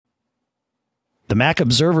the Mac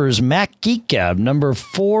Observer's Mac Geek Gab number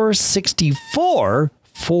 464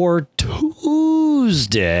 for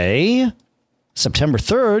Tuesday, September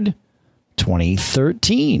 3rd,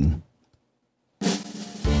 2013.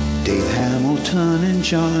 Dave Hamilton and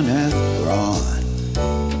John F. Braun.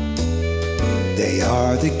 They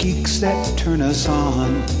are the geeks that turn us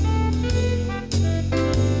on.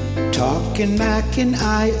 Talking Mac and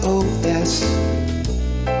iOS.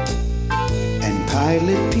 And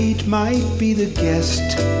Pilot Pete might be the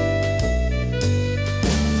guest.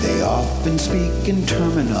 They often speak in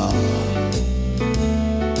terminal.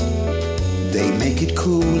 They make it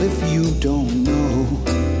cool if you don't know.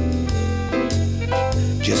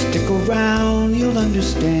 Just stick around, you'll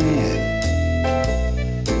understand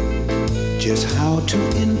just how to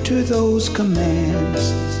enter those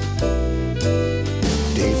commands.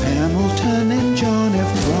 Dave Hamilton and John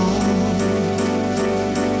F. Braun.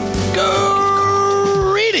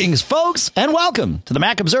 Greetings, folks, and welcome to the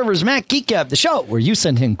Mac Observer's Mac Geek Gab, the show where you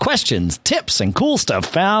send in questions, tips, and cool stuff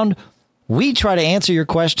found. We try to answer your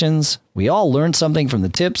questions. We all learn something from the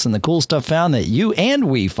tips and the cool stuff found that you and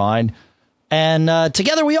we find. And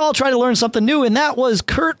together we all try to learn something new, and that was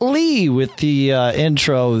Kurt Lee with the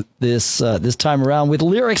intro this time around with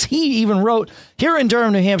lyrics he even wrote here in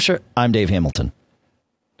Durham, New Hampshire. I'm Dave Hamilton.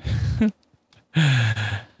 And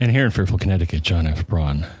here in Fairfield, Connecticut, John F.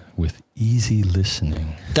 Braun with easy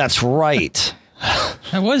listening. That's right.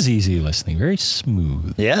 That was easy listening. Very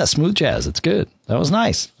smooth. Yeah, smooth jazz. It's good. That was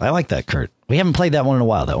nice. I like that, Kurt. We haven't played that one in a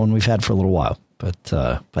while. That one we've had for a little while. But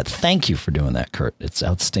thank you for doing that, Kurt. It's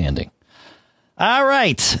outstanding. All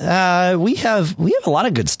right, we have a lot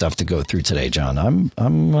of good stuff to go through today, John. I'm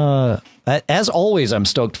as always, I'm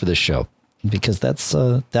stoked for this show because that's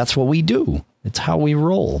what we do. It's how we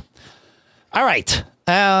roll. All right,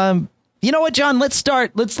 you know what, John? Let's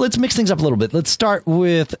start. Let's mix things up a little bit. Let's start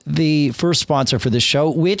with the first sponsor for this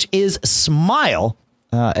show, which is Smile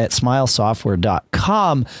at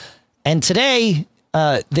smilesoftware.com, and today.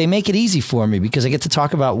 They make it easy for me because I get to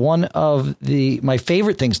talk about one of my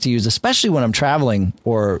favorite things to use, especially when I'm traveling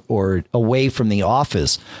or away from the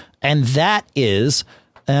office. And that is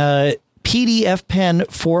PDF Pen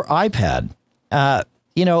for iPad.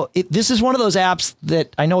 This is one of those apps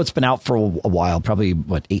that I know it's been out for a while, probably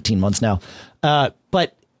 18 months now.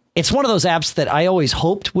 But it's one of those apps that I always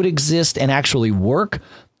hoped would exist and actually work.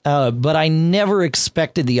 But I never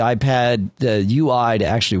expected the iPad UI to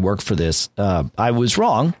actually work for this. I was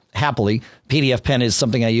wrong, happily. PDF Pen is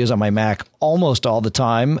something I use on my Mac almost all the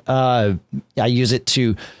time. I use it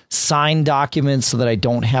to sign documents so that I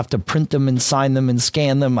don't have to print them and sign them and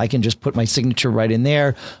scan them. I can just put my signature right in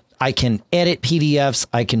there. I can edit PDFs.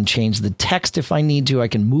 I can change the text if I need to. I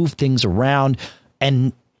can move things around.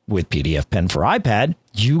 And with PDF Pen for iPad,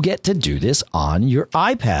 you get to do this on your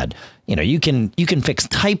iPad. You know, you can fix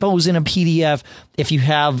typos in a PDF. If you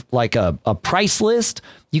have like a price list,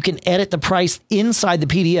 you can edit the price inside the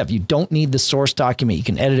PDF. You don't need the source document. You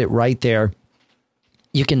can edit it right there.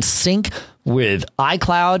 You can sync with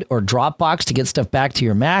iCloud or Dropbox to get stuff back to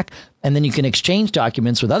your Mac. And then you can exchange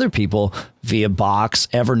documents with other people via Box,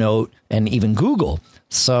 Evernote, and even Google.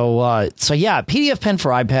 So yeah, PDF Pen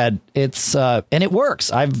for iPad. It's and it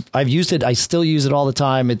works. I've used it. I still use it all the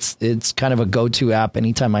time. It's kind of a go-to app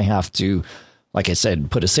anytime I have to, like I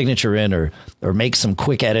said, put a signature in or make some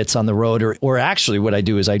quick edits on the road. Or actually, what I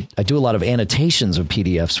do is I do a lot of annotations of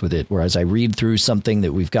PDFs with it. Whereas I read through something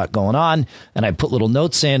that we've got going on, and I put little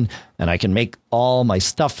notes in, and I can make all my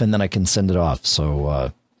stuff, and then I can send it off.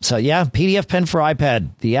 So yeah, PDF Pen for iPad,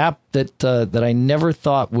 the app that I never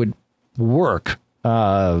thought would work.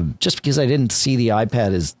 Just because I didn't see the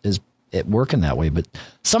iPad as it working that way, but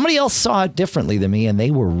somebody else saw it differently than me, and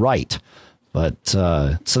they were right. But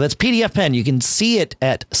so that's PDF Pen. You can see it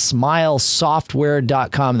at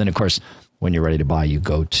smilesoftware.com. And then, of course, when you're ready to buy, you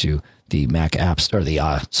go to the Mac App Store.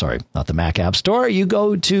 Not the Mac App Store. You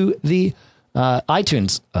go to the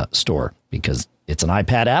iTunes store because it's an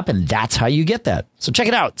iPad app, and that's how you get that. So check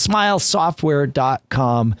it out.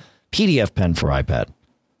 Smilesoftware.com, PDF Pen for iPad.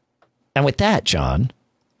 And with that, John,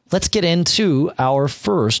 let's get into our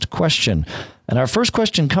first question. And our first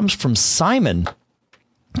question comes from Simon.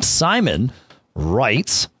 Simon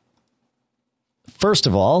writes, first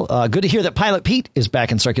of all, good to hear that Pilot Pete is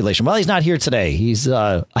back in circulation. Well, he's not here today. He's,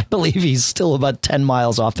 I believe he's still about 10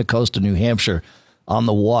 miles off the coast of New Hampshire on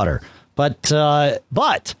the water. But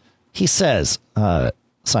he says,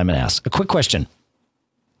 Simon asks, a quick question.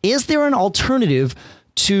 Is there an alternative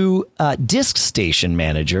to Disk Station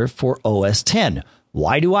Manager for OS X?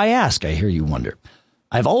 Why do I ask? I hear you wonder.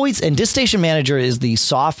 And Disk Station Manager is the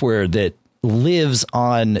software that lives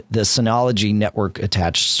on the Synology network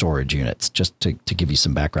attached storage units, just to give you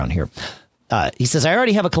some background here. He says, I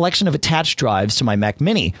already have a collection of attached drives to my Mac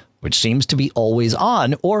Mini, which seems to be always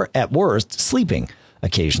on or, at worst, sleeping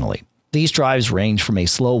occasionally. These drives range from a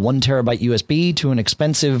slow 1 terabyte USB to an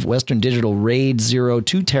expensive Western Digital RAID 0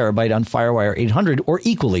 2 terabyte on FireWire 800, or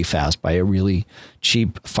equally fast by a really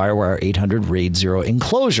cheap FireWire 800 RAID 0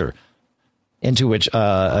 enclosure, into which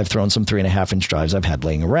I've thrown some 3.5-inch drives I've had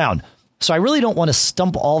laying around. So I really don't want to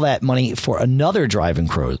stump all that money for another drive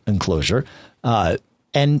enclosure.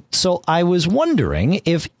 And so I was wondering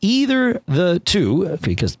if either the two,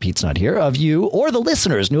 because Pete's not here, of you or the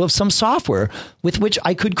listeners knew of some software with which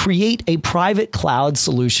I could create a private cloud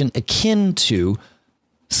solution akin to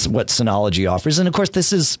what Synology offers. And of course,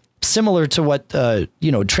 this is similar to what,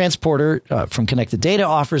 Transporter from Connected Data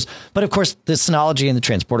offers. But of course, the Synology and the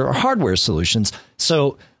Transporter are hardware solutions.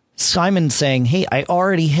 So Simon's saying, hey, I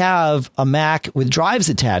already have a Mac with drives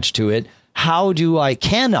attached to it. How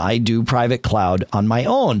can I do private cloud on my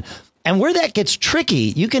own? And where that gets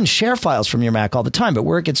tricky, you can share files from your Mac all the time, but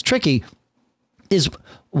where it gets tricky is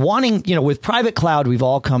wanting, with private cloud, we've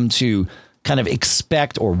all come to kind of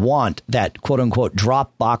expect or want that quote unquote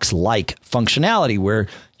Dropbox-like functionality where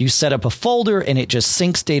you set up a folder and it just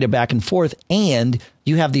syncs data back and forth, and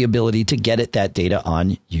you have the ability to get that data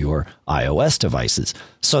on your iOS devices.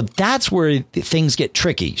 So that's where things get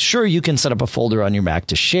tricky. Sure, you can set up a folder on your Mac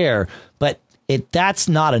to share, but that's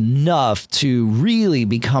not enough to really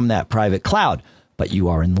become that private cloud. But you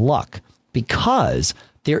are in luck because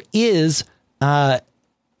there is a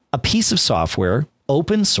piece of software,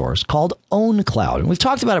 open source, called OwnCloud. And we've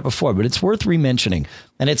talked about it before, but it's worth re-mentioning.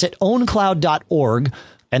 And it's at owncloud.org.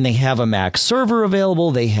 And they have a Mac server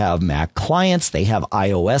available. They have Mac clients. They have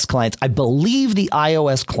iOS clients. I believe the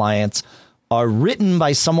iOS clients are written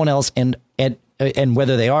by someone else. And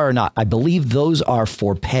whether they are or not, I believe those are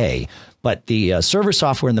for pay. But the server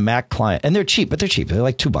software and the Mac client, and they're cheap, but they're cheap. They're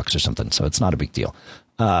like $2 or something. So it's not a big deal.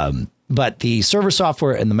 But the server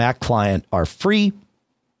software and the Mac client are free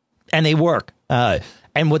and they work.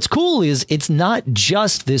 And what's cool is it's not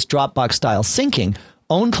just this Dropbox style syncing.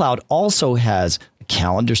 OwnCloud also has a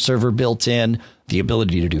calendar server built in, the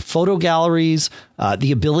ability to do photo galleries,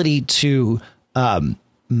 the ability to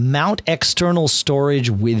mount external storage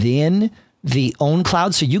within the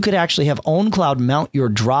OwnCloud. So you could actually have OwnCloud mount your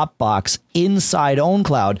Dropbox inside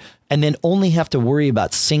OwnCloud and then only have to worry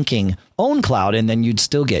about syncing OwnCloud, and then you'd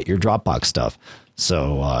still get your Dropbox stuff.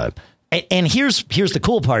 So, and here's the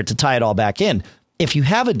cool part to tie it all back in. If you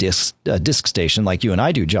have a disk station like you and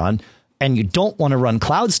I do, John, and you don't want to run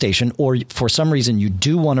Cloud Station, or for some reason you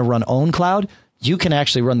do want to run OwnCloud, you can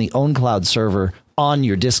actually run the OwnCloud server on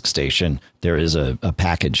your disk station. There is a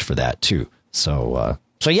package for that too. So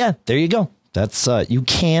yeah, there you go. That's you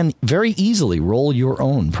can very easily roll your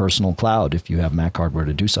own personal cloud if you have Mac hardware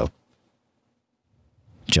to do so.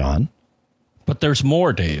 John? But there's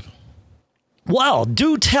more, Dave. Well,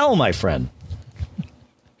 do tell, my friend.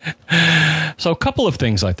 So a couple of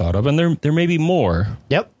things I thought of, and there may be more.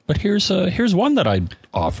 Yep. But here's one that I'd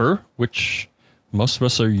offer, which most of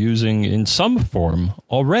us are using in some form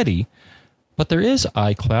already. But there is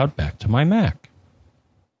iCloud back to my Mac.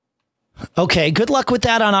 Okay, good luck with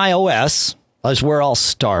that on iOS. Is where I'll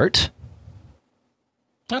start.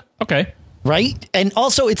 Okay. Right? And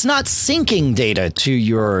also it's not syncing data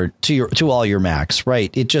to all your Macs,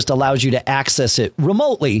 right? It just allows you to access it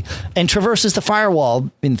remotely and traverses the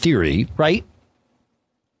firewall in theory, right?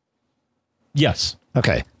 Yes.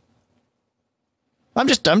 Okay. I'm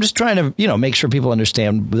just trying to, make sure people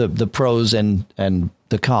understand the pros and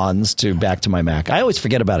the cons to back to my Mac. I always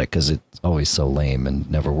forget about it because it's always so lame and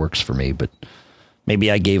never works for me, but maybe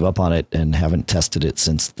I gave up on it and haven't tested it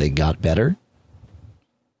since they got better.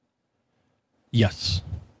 Yes.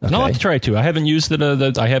 Okay. And I'll have to try it too. I haven't used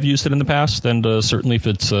it. I have used it in the past, and certainly if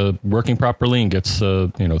it's working properly and gets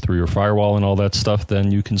through your firewall and all that stuff,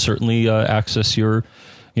 then you can certainly access your,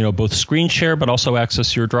 both screen share, but also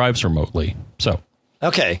access your drives remotely. So,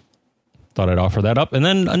 okay. Thought I'd offer that up. And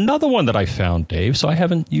then another one that I found, Dave. So I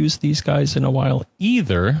haven't used these guys in a while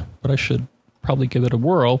either, but I should probably give it a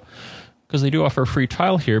whirl, because they do offer a free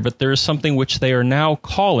trial here, but there is something which they are now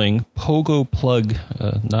calling Pogo Plug,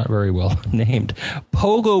 not very well named,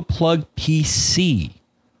 Pogo Plug PC.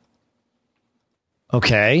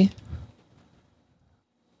 Okay.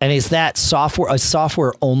 And is that a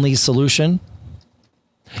software-only solution?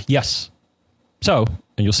 Yes. So,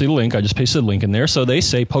 and you'll see the link. I just pasted the link in there. So they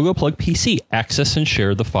say Pogo Plug PC, access and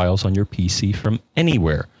share the files on your PC from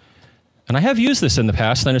anywhere. And I have used this in the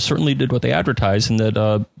past, and it certainly did what they advertised, in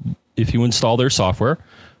that if you install their software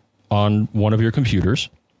on one of your computers,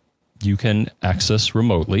 you can access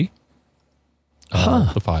remotely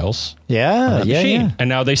the files. Yeah, yeah, machine. yeah. And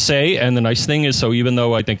now they say, and the nice thing is, so even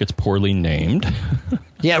though I think it's poorly named,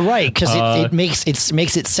 Yeah, right, because it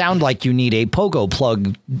makes it sound like you need a Pogo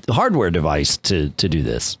plug hardware device to do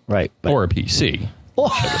this, right? But, or a PC.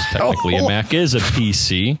 I guess technically a Mac is a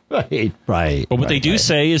PC. right. But what they do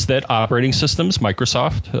say is that operating systems,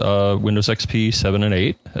 Microsoft, Windows XP 7 and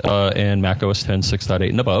 8, and Mac OS X 6.8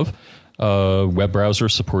 and above, web browser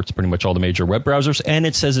supports pretty much all the major web browsers, and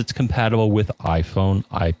it says it's compatible with iPhone,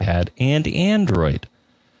 iPad, and Android.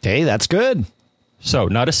 Okay, that's good. So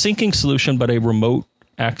not a syncing solution, but a remote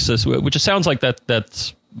access, which it sounds like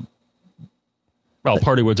that's, well,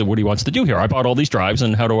 part of what he wants to do here. I bought all these drives,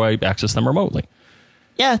 and how do I access them remotely?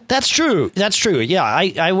 Yeah, that's true. That's true. Yeah,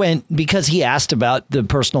 I went, because he asked about the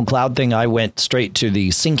personal cloud thing, I went straight to the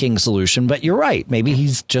syncing solution. But you're right. Maybe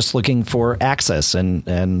he's just looking for access,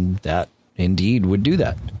 and that indeed would do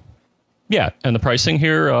that. Yeah, and the pricing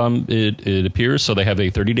here, it appears, so they have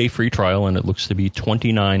a 30-day free trial, and it looks to be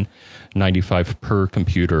 $29.95 per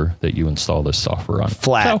computer that you install this software on.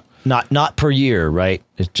 Flat, so, not per year, right?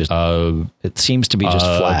 It just it seems to be just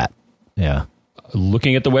flat. Yeah.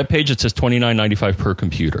 Looking at the webpage, it says $29.95 per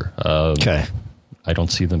computer. Okay. I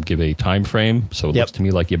don't see them give a time frame, so it looks to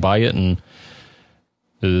me like you buy it and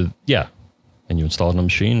and you install it on a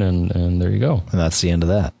machine, and there you go. And that's the end of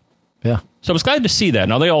that. Yeah. So I was glad to see that.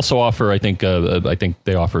 Now they also offer, I think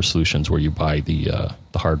they offer solutions where you buy the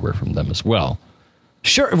hardware from them as well.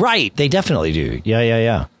 Sure. Right. They definitely do.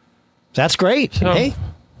 Yeah. That's great. So, hey,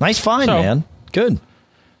 nice find, man. Good.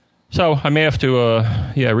 So I may have to,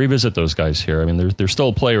 revisit those guys here. I mean, they're still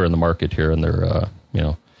a player in the market here, and they're,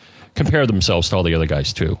 compare themselves to all the other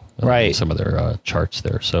guys too. Right. Some of their charts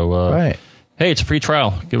there. So, right. Hey, it's a free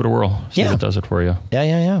trial. Give it a whirl. See if it does it for you.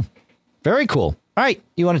 Yeah. Very cool. All right.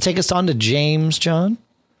 You want to take us on to James, John?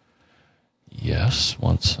 Yes.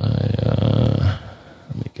 Once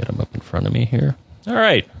let me get him up in front of me here. All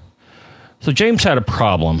right. So James had a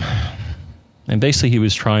problem, and basically he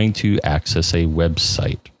was trying to access a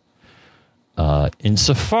website in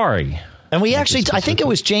Safari. And we actually, I think it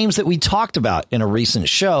was James that we talked about in a recent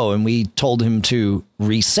show, and we told him to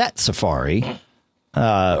reset Safari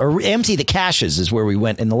or empty the caches is where we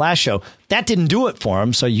went in the last show. That didn't do it for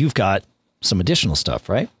him. So you've got some additional stuff,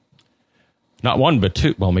 right? Not one, but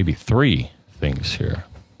two, well, maybe three things here.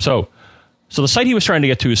 So the site he was trying to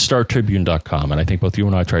get to is StarTribune.com, and I think both you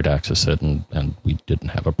and I tried to access it, and we didn't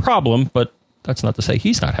have a problem, but that's not to say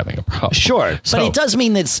he's not having a problem. Sure, but it does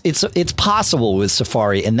mean that it's possible with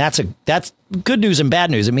Safari, and that's good news and bad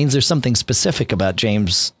news. It means there's something specific about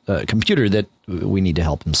James' computer that we need to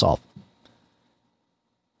help him solve.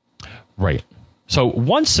 Right. So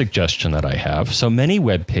one suggestion that I have, so many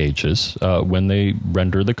web pages, when they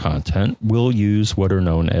render the content, will use what are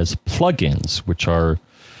known as plugins, which are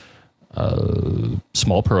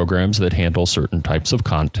small programs that handle certain types of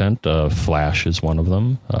content. Flash is one of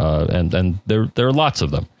them, and there are lots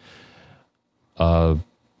of them. And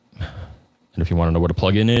if you want to know what a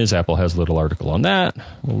plugin is, Apple has a little article on that.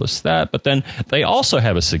 We'll list that. But then they also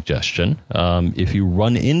have a suggestion, if you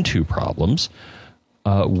run into problems,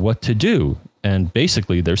 what to do. And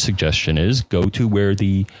basically their suggestion is go to where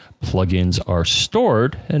the plugins are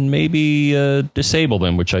stored and maybe disable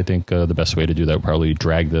them, which I think the best way to do that would probably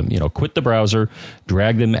drag them, quit the browser,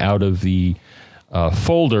 drag them out of the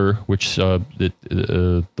folder, which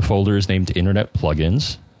the folder is named Internet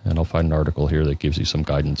Plugins. And I'll find an article here that gives you some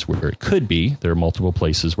guidance where it could be. There are multiple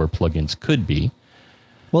places where plugins could be.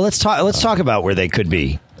 Well, let's talk about where they could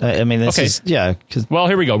be. I mean, this is, yeah. Well,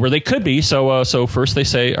 here we go. Where they could be. So first they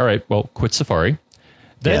say, all right, well, quit Safari.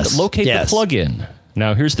 Then locate the plugin.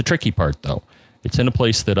 Now, here's the tricky part, though. It's in a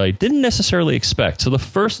place that I didn't necessarily expect. So the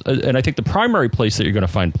first, and I think the primary place that you're going to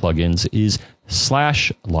find plugins is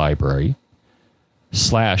 /library/internet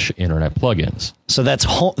plugins. So that's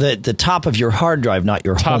the top of your hard drive, not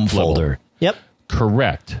your home folder. Yep.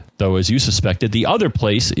 Correct. Though, as you suspected, the other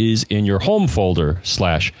place is in your home folder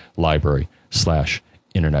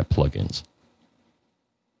 /library/internet plugins.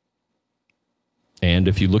 And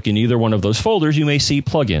if you look in either one of those folders, you may see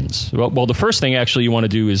plugins. Well, the first thing actually you want to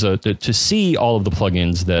do is to see all of the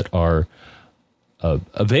plugins that are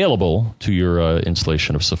available to your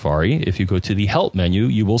installation of Safari. If you go to the Help menu,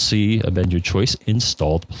 you will see a menu choice,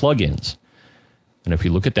 Installed Plugins. And if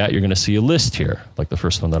you look at that, you're going to see a list here. Like the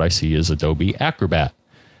first one that I see is Adobe Acrobat.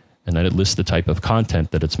 And then it lists the type of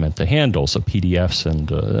content that it's meant to handle. So PDFs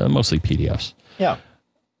and mostly PDFs. Yeah.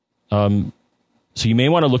 So you may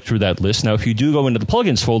want to look through that list. Now, if you do go into the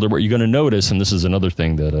plugins folder, what you're going to notice, and this is another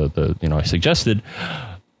thing that I suggested,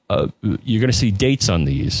 you're going to see dates on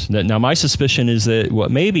these. Now, my suspicion is that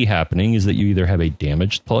what may be happening is that you either have a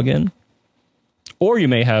damaged plugin, or you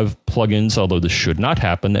may have plugins, although this should not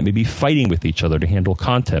happen, that may be fighting with each other to handle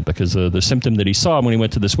content, because the symptom that he saw when he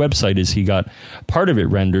went to this website is he got part of it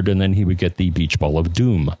rendered, and then he would get the beach ball of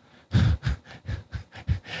doom.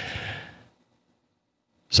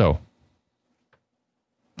 So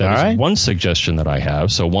that is one suggestion that I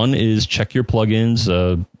have. So one is check your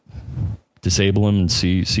plugins, disable them, and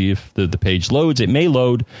see if the page loads. It may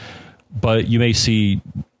load, but you may see,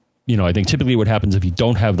 I think typically what happens if you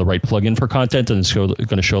don't have the right plugin for content, and it's going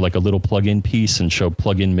to show like a little plugin piece and show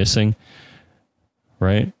plugin missing,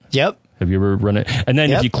 right? Yep. Have you ever run it? And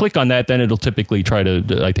then if you click on that, then it'll typically try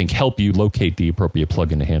to, I think, help you locate the appropriate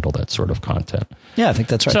plugin to handle that sort of content. Yeah, I think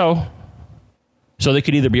that's right. So they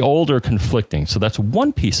could either be old or conflicting. So that's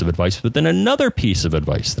one piece of advice. But then another piece of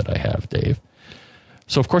advice that I have, Dave.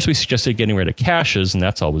 So, of course, we suggested getting rid of caches, and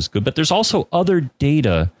that's always good. But there's also other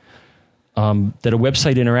data that a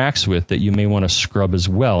website interacts with that you may want to scrub as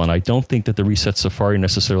well. And I don't think that the Reset Safari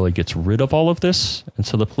necessarily gets rid of all of this. And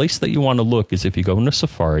so the place that you want to look is if you go into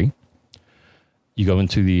Safari, you go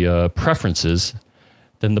into the Preferences,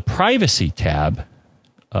 then the Privacy tab,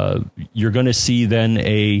 you're going to see then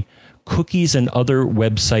a cookies and other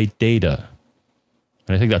website data.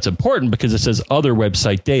 And I think that's important because it says other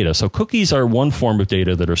website data. So cookies are one form of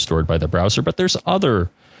data that are stored by the browser, but there's other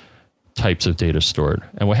types of data stored.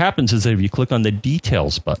 And what happens is that if you click on the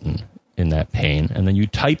details button in that pane, and then you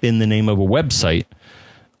type in the name of a website,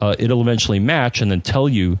 it'll eventually match and then tell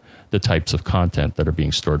you the types of content that are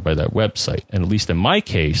being stored by that website. And at least in my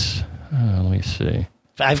case, let me see.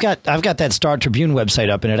 I've got that Star Tribune website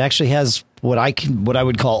up, and it actually has what I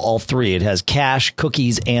would call all three. It has cache,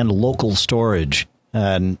 cookies, and local storage.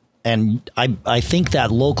 And I think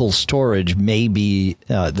that local storage may be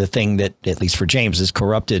the thing that, at least for James, is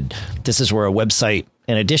corrupted. This is where a website,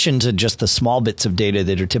 in addition to just the small bits of data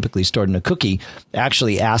that are typically stored in a cookie,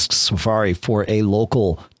 actually asks Safari for a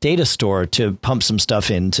local data store to pump some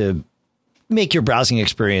stuff in to make your browsing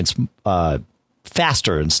experience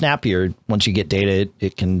faster and snappier. Once you get data,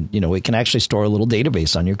 it can actually store a little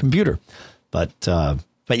database on your computer.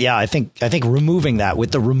 But yeah, I think removing that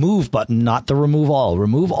with the remove button, not the remove all.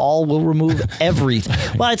 Remove all will remove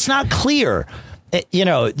everything. Well, it's not clear.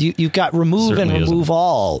 You've got remove Certainly and remove isn't.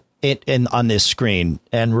 all on this screen,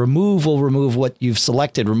 and remove will remove what you've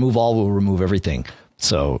selected. Remove all will remove everything.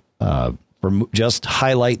 So just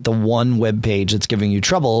highlight the one web page that's giving you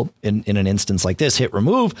trouble in an instance like this. Hit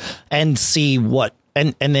remove and see what,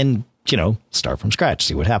 and then start from scratch.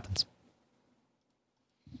 See what happens.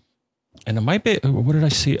 And it might be, what did I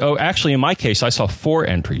see? Oh, actually, in my case, I saw 4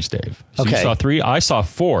 entries, Dave. So Okay. You saw 3. I saw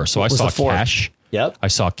 4. So I was saw the fourth? cache. Yep. I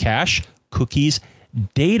saw cache, cookies,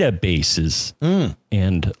 databases,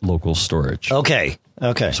 and local storage. Okay.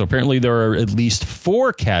 So apparently there are at least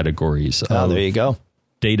 4 categories Oh, of there you go.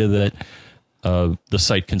 data that the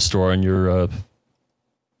site can store on your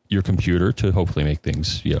computer to hopefully make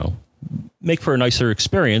things, make for a nicer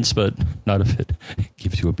experience, but not if it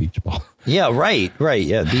gives you a beach ball. Yeah, right.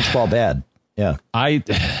 Yeah, beach ball bad. Yeah.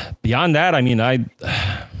 Beyond that, I mean, I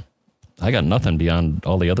got nothing beyond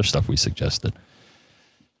all the other stuff we suggested.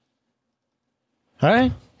 All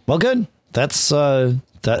right. Well, good. That's I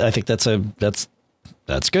think that's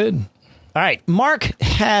good. All right. Mark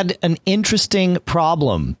had an interesting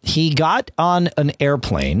problem. He got on an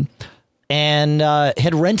airplane and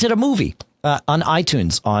had rented a movie on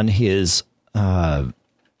iTunes on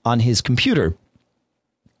his computer.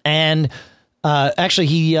 And actually,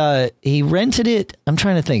 he rented it. I'm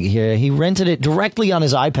trying to think here. He rented it directly on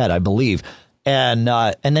his iPad, I believe. And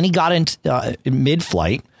then he got into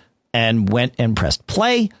mid-flight and went and pressed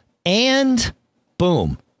play, and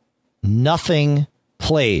boom, nothing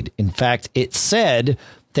played. In fact, it said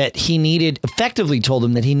that effectively told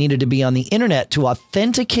him that he needed to be on the internet to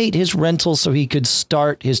authenticate his rental so he could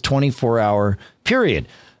start his 24-hour period.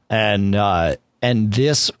 And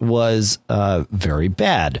this was very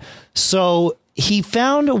bad. So he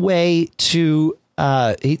found a way to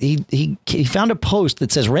he found a post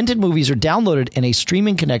that says rented movies are downloaded and a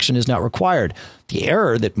streaming connection is not required. The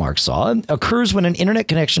error that Mark saw occurs when an internet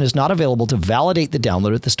connection is not available to validate the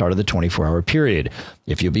download at the start of the 24-hour period.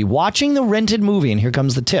 If you'll be watching the rented movie, and here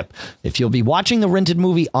comes the tip, if you'll be watching the rented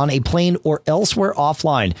movie on a plane or elsewhere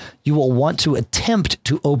offline, you will want to attempt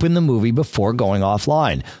to open the movie before going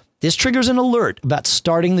offline. This triggers an alert about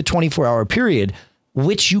starting the 24-hour period,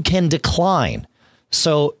 which you can decline.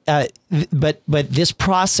 So, but this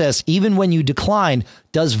process, even when you decline,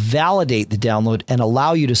 does validate the download and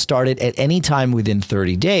allow you to start it at any time within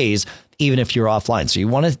 30 days. even if you're offline. So you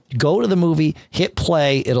want to go to the movie, hit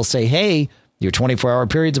play. It'll say, hey, your 24-hour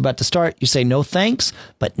period's about to start. You say no thanks,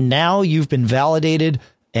 but now you've been validated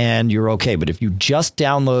and you're okay. But if you just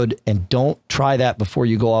download and don't try that before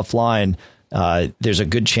you go offline, there's a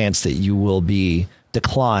good chance that you will be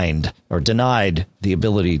declined or denied the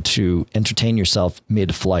ability to entertain yourself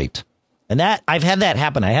mid-flight. And that I've had that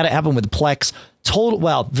happen. I had it happen with Plex.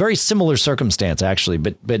 Very similar circumstance actually,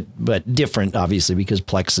 but different obviously because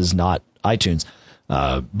Plex is not iTunes.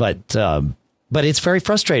 But it's very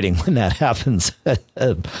frustrating when that happens,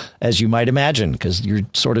 as you might imagine, because you're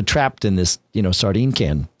sort of trapped in this, sardine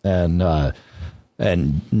can. But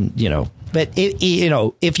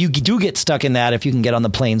if you do get stuck in that, if you can get on the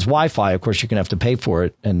plane's Wi-Fi, of course, you're going to have to pay for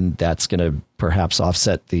it. And that's going to perhaps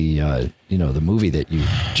offset the movie that you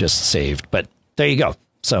just saved. But there you go.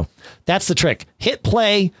 So that's the trick. Hit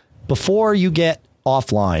play before you get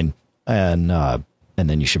offline and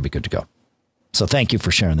then you should be good to go. So thank you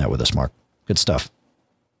for sharing that with us, Mark. Good stuff.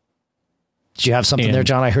 Did you have something there,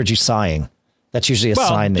 John? I heard you sighing. That's usually a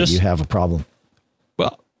sign that you have a problem.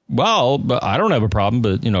 Well, but I don't have a problem.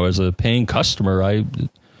 But, as a paying customer,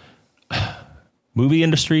 movie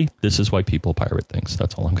industry, this is why people pirate things.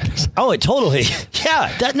 That's all I'm going to say. Oh, it totally.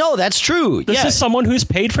 Yeah. That's true. This is someone who's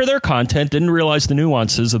paid for their content, didn't realize the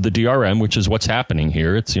nuances of the DRM, which is what's happening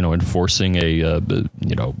here. It's, enforcing a,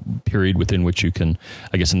 period within which you can,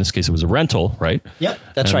 I guess in this case, it was a rental, right? Yep.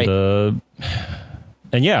 That's right. And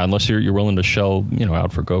yeah, unless you're willing to shell,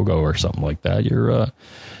 out for GoGo or something like that, you're,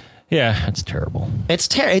 yeah, it's terrible. It's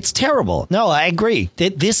terrible. No, I agree.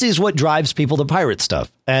 This is what drives people to pirate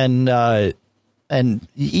stuff. And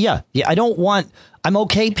yeah, I'm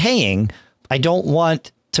okay paying. I don't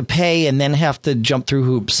want to pay and then have to jump through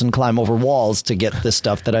hoops and climb over walls to get the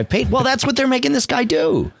stuff that I paid. Well, that's what they're making this guy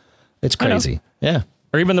do. It's crazy. Yeah.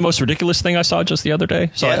 Or even the most ridiculous thing I saw just the other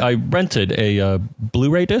day. So I rented a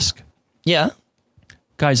Blu-ray disc. Yeah.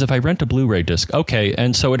 Guys, if I rent a Blu-ray disc, okay,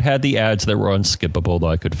 and so it had the ads that were unskippable that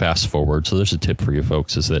I could fast forward. So there's a tip for you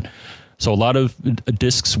folks is that so a lot of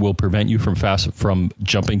discs will prevent you from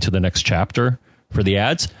jumping to the next chapter for the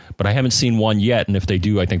ads, but I haven't seen one yet. And if they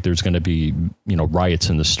do, I think there's going to be, riots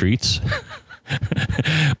in the streets.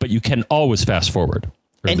 But you can always fast forward,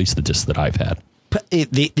 or at least the discs that I've had.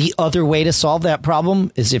 The other way to solve that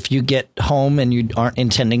problem is if you get home and you aren't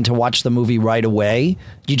intending to watch the movie right away,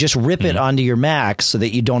 you just rip it onto your Mac so that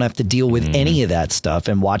you don't have to deal with any of that stuff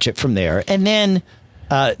and watch it from there. And then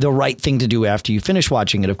the right thing to do after you finish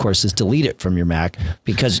watching it, of course, is delete it from your Mac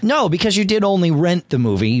because you did only rent the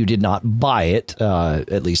movie. You did not buy it,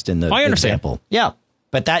 at least in the example. Yeah,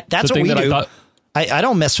 but that's what we do. I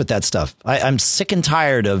don't mess with that stuff. I'm sick and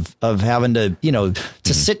tired of having to,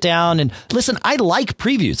 to sit down and listen. I like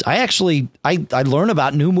previews. I learn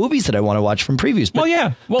about new movies that I want to watch from previews. But,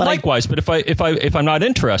 likewise. But if I'm not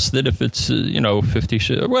interested, if it's,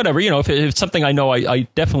 50 or whatever, if it's something I know I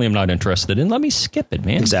definitely am not interested in, let me skip it,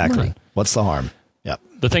 man. Exactly. What's the harm? Yeah.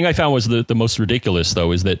 The thing I found was the most ridiculous,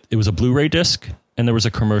 though, is that it was a Blu-ray disc and there was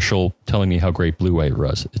a commercial telling me how great Blu-ray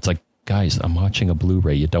was. It's like, guys, I'm watching a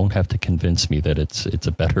Blu-ray. You don't have to convince me that it's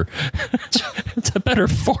a better it's a better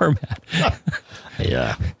format.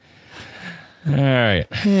 Yeah. All right.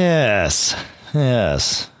 Yes. All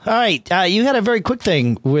right. You had a very quick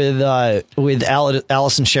thing with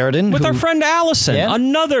Allison Sheridan. With our friend Allison. Yeah?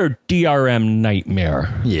 Another DRM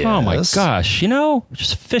nightmare. Yes. Oh, my gosh.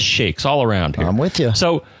 Just fish shakes all around here. I'm with you.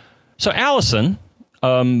 So Allison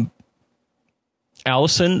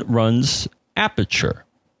runs Aperture.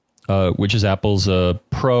 Which is Apple's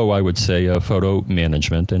pro, I would say, photo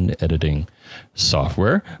management and editing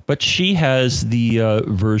software. But she has the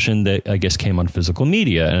version that I guess came on physical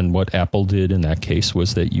media. And what Apple did in that case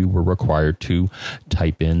was that you were required to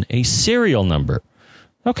type in a serial number.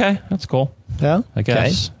 Okay, that's cool. Yeah, I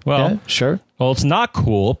guess. Okay. Well, yeah, sure. Well, it's not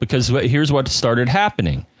cool because here's what started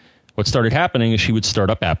happening. What started happening is she would start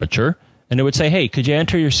up Aperture and it would say, hey, could you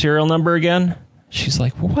enter your serial number again? She's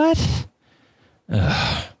like, what?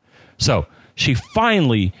 So she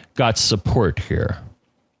finally got support here.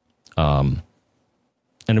 And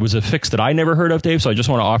it was a fix that I never heard of, Dave. So I just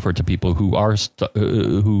want to offer it to people who are stuck.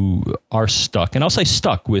 And I'll say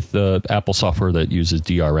stuck with Apple software that uses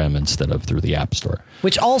DRM instead of through the App Store.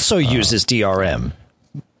 Which also uses DRM,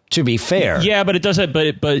 to be fair. Yeah, but it doesn't.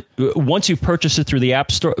 But once you purchase it through the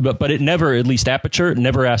App Store, but it never, at least Aperture,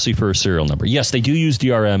 never asks you for a serial number. Yes, they do use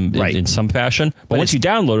DRM in some fashion. But once you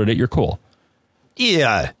downloaded it, you're cool.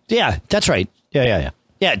 Yeah, that's right. Yeah.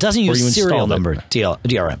 Yeah, it doesn't use serial number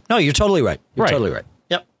DRM. No, you're totally right. You're totally right.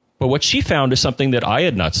 Yep. But what she found is something that I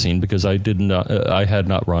had not seen because I had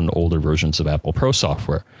not run older versions of Apple Pro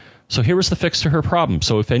software. So here was the fix to her problem.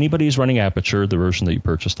 So if anybody is running Aperture, the version that you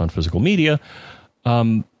purchased on Physical Media,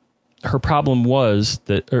 her problem was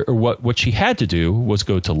that, or what she had to do was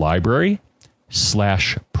go to library/pro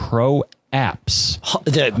apps.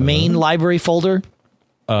 The main library folder?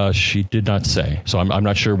 She did not say. So I'm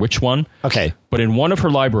not sure which one. Okay. But in one of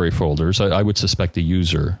her library folders, I would suspect a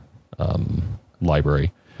user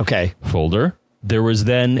library folder, there was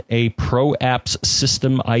then a Pro Apps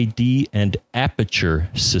System ID and Aperture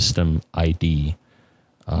System ID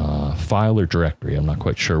file or directory. I'm not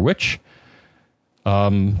quite sure which.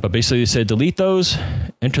 But basically they said delete those,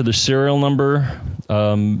 enter the serial number,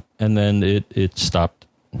 and then it stopped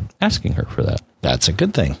asking her for that. That's a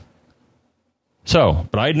good thing. So,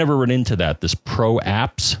 but I'd never run into that, this Pro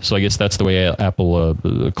Apps. So I guess that's the way Apple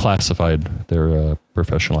classified their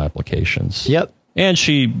professional applications. Yep. And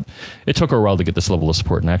it took her a while to get this level of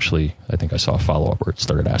support. And actually, I think I saw a follow-up where it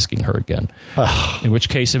started asking her again. In which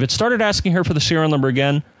case, if it started asking her for the serial number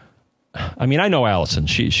again, I mean, I know Allison.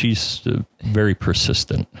 She's very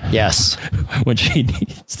persistent. Yes. When she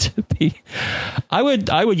needs to be. I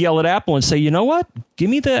would yell at Apple and say, you know what? Give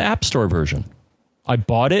me the App Store version. I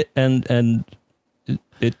bought it and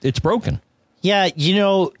it's broken. Yeah, you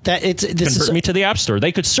know that Convert me to the App Store.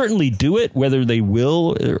 They could certainly do it. Whether they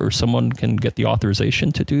will, or someone can get the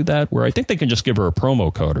authorization to do that. Where I think they can just give her a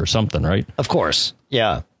promo code or something, right? Of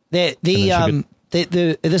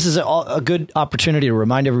this is a good opportunity to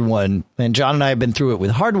remind everyone. And John and I have been through it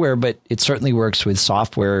with hardware, but it certainly works with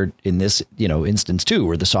software in this instance too,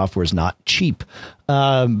 where the software is not cheap.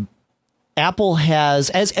 Apple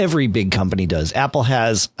has, as every big company does, Apple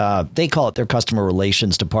has, they call it their customer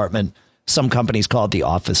relations department. Some companies call it the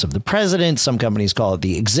office of the president. Some companies call it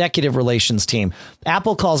the executive relations team.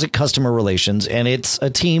 Apple calls it customer relations, and it's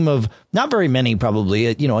a team of not very many, probably,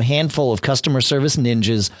 a handful of customer service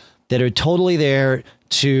ninjas that are totally there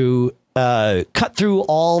to cut through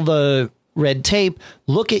all the red tape,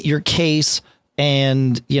 look at your case,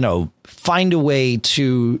 and, find a way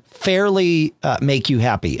to fairly make you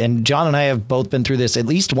happy. And John and I have both been through this at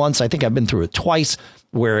least once. I think I've been through it twice,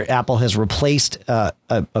 where Apple has replaced a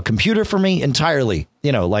computer for me entirely.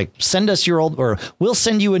 Like send us your old, or we'll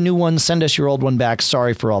send you a new one. Send us your old one back.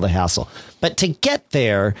 Sorry for all the hassle. But to get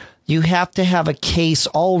there, you have to have a case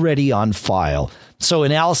already on file. So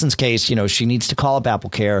in Allison's case, she needs to call up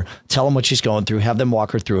AppleCare, tell them what she's going through, have them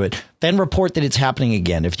walk her through it, then report that it's happening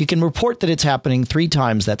again. If you can report that it's happening 3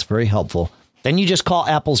 times, that's very helpful. Then you just call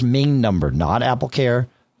Apple's main number, not AppleCare.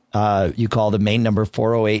 You call the main number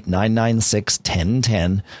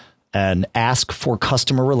 408-996-1010 and ask for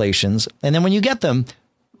customer relations. And then when you get them,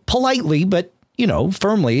 politely, but,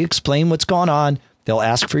 firmly explain what's going on. They'll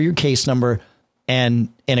ask for your case number. And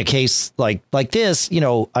in a case like this,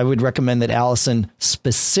 I would recommend that Allison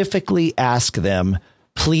specifically ask them,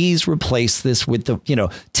 please replace this with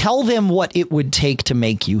tell them what it would take to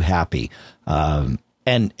make you happy. And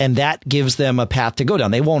that gives them a path to go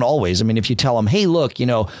down. They won't always. I mean, if you tell them, hey, look,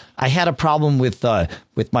 I had a problem with my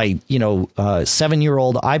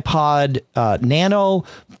 7-year-old iPod Nano.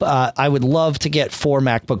 I would love to get 4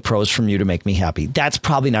 MacBook Pros from you to make me happy. That's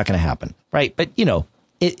probably not going to happen. Right. But,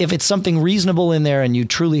 if it's something reasonable in there and you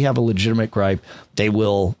truly have a legitimate gripe, they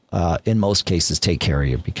will, in most cases, take care of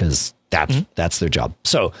you because that's their job.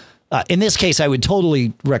 So in this case, I would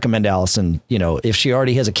totally recommend Allison, if she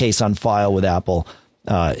already has a case on file with Apple,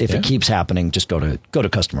 if it keeps happening, just go to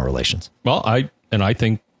customer relations. Well, I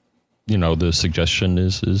think, the suggestion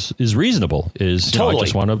is reasonable.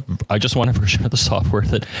 Totally. I just want a version of the software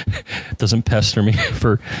that doesn't pester me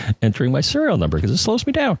for entering my serial number because it slows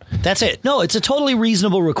me down. That's it. No, it's a totally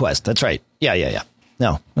reasonable request. That's right. Yeah.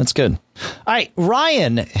 No, that's good. All right.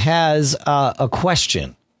 Ryan has a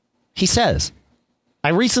question. He says, I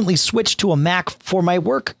recently switched to a Mac for my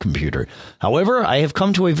work computer. However, I have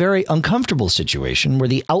come to a very uncomfortable situation where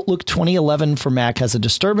the Outlook 2011 for Mac has a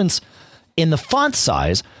disturbance in the font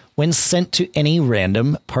size when sent to any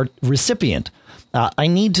random recipient. I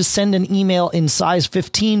need to send an email in size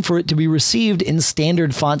 15 for it to be received in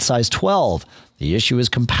standard font size 12. The issue is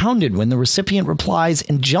compounded when the recipient replies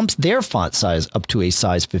and jumps their font size up to a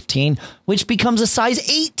size 15, which becomes a size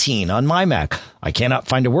 18 on my Mac. I cannot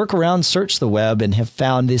find a workaround, search the web, and have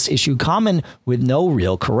found this issue common with no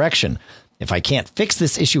real correction. If I can't fix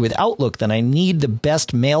this issue with Outlook, then I need the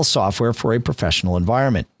best mail software for a professional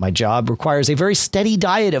environment. My job requires a very steady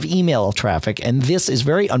diet of email traffic, and this is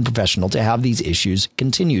very unprofessional to have these issues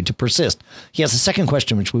continue to persist. He has a second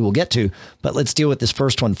question, which we will get to, but let's deal with this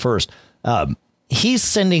first one first. He's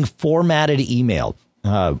sending formatted email.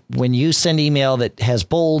 When you send email that has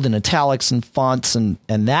bold and italics and fonts and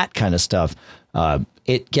that kind of stuff,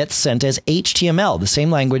 it gets sent as HTML, the same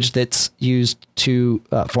language that's used to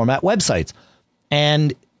format websites.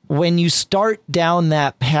 And when you start down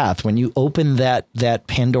that path, when you open that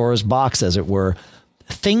Pandora's box, as it were,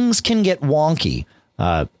 things can get wonky.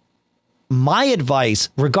 My advice,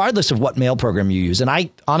 regardless of what mail program you use, and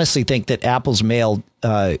I honestly think that Apple's mail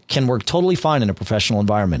can work totally fine in a professional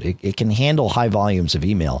environment. It can handle high volumes of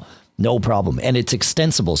email, no problem. And it's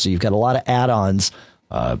extensible. So you've got a lot of add-ons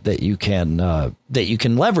that you can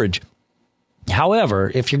leverage.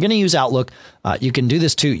 However, if you're going to use Outlook, you can do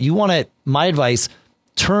this too. You want to, my advice,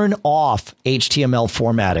 turn off HTML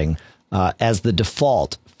formatting as the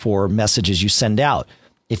default for messages you send out.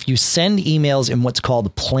 If you send emails in what's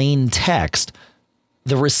called plain text,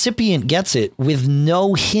 the recipient gets it with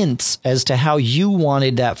no hints as to how you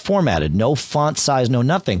wanted that formatted, no font size, no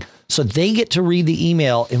nothing. So they get to read the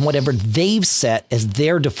email in whatever they've set as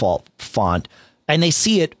their default font, and they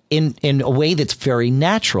see it in a way that's very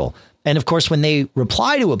natural. And of course, when they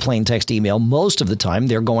reply to a plain text email, most of the time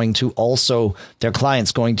their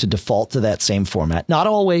client's going to default to that same format. Not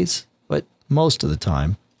always, but most of the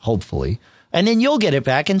time, hopefully. And then you'll get it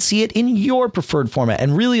back and see it in your preferred format.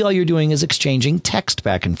 And really all you're doing is exchanging text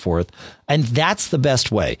back and forth. And that's the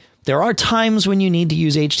best way. There are times when you need to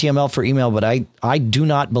use HTML for email, but I do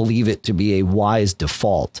not believe it to be a wise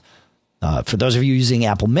default. For those of you using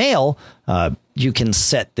Apple Mail, you can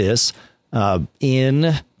set this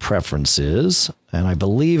in Preferences. And I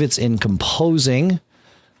believe it's in Composing.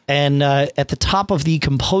 And at the top of the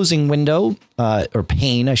Composing window, or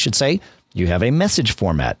pane, I should say, you have a message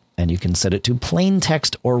format. And you can set it to plain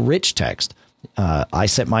text or rich text. I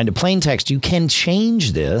set mine to plain text. You can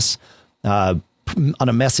change this on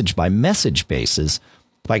a message by message basis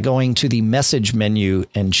by going to the message menu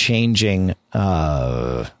and changing,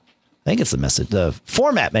 I think it's the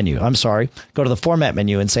format menu. I'm sorry. Go to the format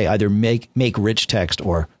menu and say either make rich text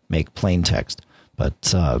or make plain text. But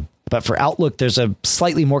for Outlook, there's a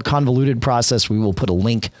slightly more convoluted process. We will put a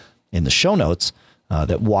link in the show notes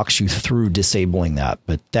that walks you through disabling that.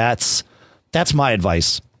 But that's my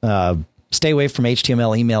advice. Stay away from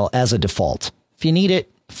HTML email as a default. If you need it,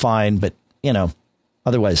 fine. But,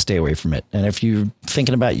 otherwise stay away from it. And if you're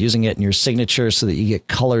thinking about using it in your signature so that you get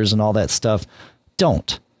colors and all that stuff,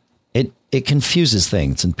 don't. It confuses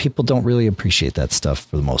things, and people don't really appreciate that stuff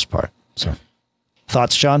for the most part. So,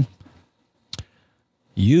 thoughts, John?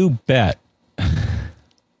 You bet.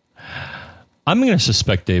 I'm going to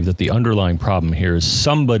suspect, Dave, that the underlying problem here is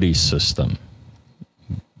somebody's system.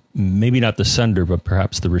 Maybe not the sender, but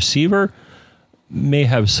perhaps the receiver may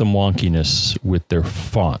have some wonkiness with their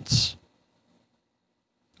fonts.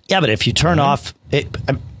 Yeah, but if you turn off it,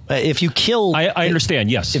 if you kill, I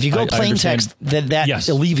understand. Yes, if you go plain text, then that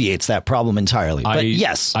alleviates that problem entirely. But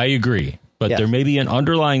yes, I agree. But there may be an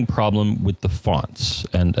underlying problem with the fonts,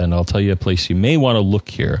 and I'll tell you a place you may want to look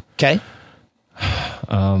here. Okay.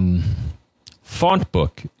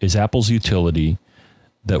 FontBook is Apple's utility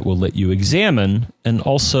that will let you examine and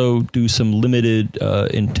also do some limited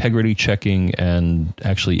integrity checking and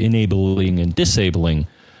actually enabling and disabling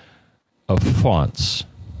of fonts.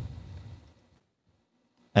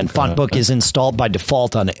 And FontBook is installed by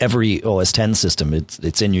default on every OS X system.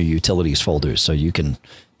 It's in your utilities folder, so you can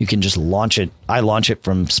just launch it. I launch it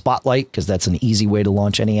from Spotlight because that's an easy way to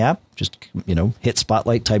launch any app. Just hit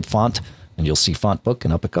Spotlight, type font, and you'll see FontBook,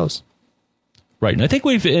 and up it goes. Right, and I think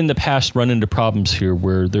we've in the past run into problems here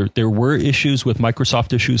where there were issues with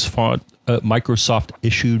Microsoft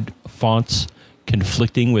issued fonts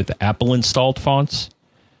conflicting with Apple installed fonts.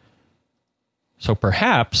 So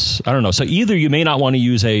perhaps, I don't know. So either you may not want to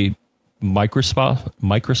use a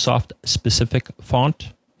Microsoft specific font.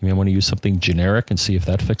 You may want to use something generic and see if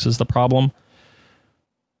that fixes the problem.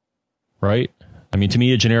 Right? I mean, to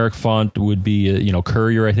me, a generic font would be,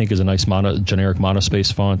 Courier, I think, is a nice generic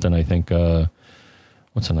monospace font. And I think,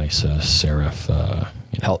 what's a nice serif?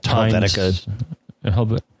 Helvetica.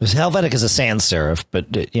 Helvetica is a sans serif, but,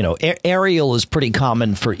 Arial is pretty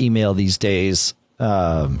common for email these days.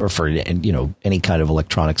 Or for any kind of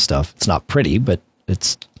electronic stuff. It's not pretty, but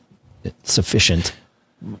it's sufficient.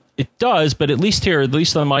 It does, but at least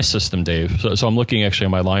on my system, Dave. So I'm looking actually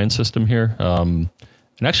on my Lion system here, and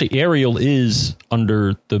actually Arial is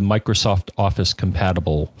under the Microsoft Office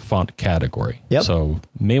compatible font category. Yep. So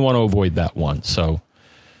may want to avoid that one. So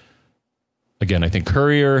again, I think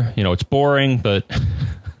Courier, it's boring, but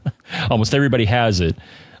almost everybody has it.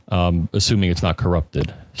 Assuming it's not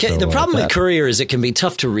corrupted. So, the problem with Courier is it can be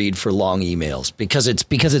tough to read for long emails because it's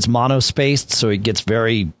monospaced, so it gets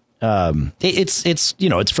very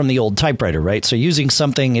it's from the old typewriter, right? So using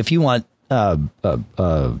something, if you want a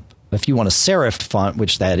serif font,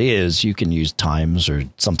 which that is, you can use Times or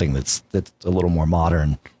something that's a little more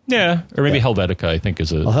modern. Yeah, or maybe Helvetica, I think,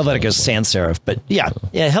 is a... Well, Helvetica is sans serif, but yeah,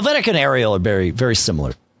 Helvetica and Arial are very, very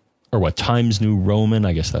similar. Or what, Times New Roman?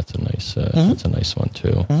 I guess that's a nice that's a nice one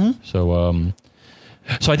too.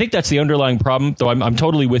 So I think that's the underlying problem. Though I'm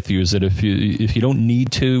totally with you. Is that if you don't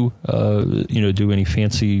need to do any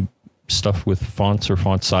fancy stuff with fonts or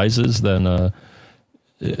font sizes, then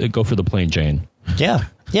go for the plain Jane. Yeah,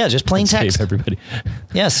 just plain text. Save everybody.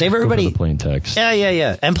 Yeah, save everybody. Go for the plain text.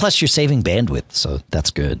 Yeah. And plus, you're saving bandwidth, so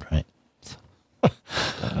that's good, right?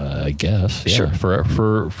 I guess. Yeah. Sure.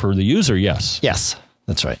 For the user, yes. Yes,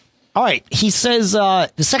 that's right. All right. He says the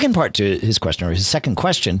second part to his question, or his second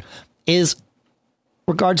question, is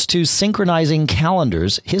regards to synchronizing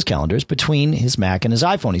his calendars between his Mac and his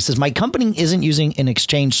iPhone. He says, my company isn't using an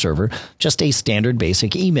Exchange server, just a standard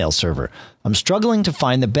basic email server. I'm struggling to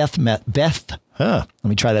find the best method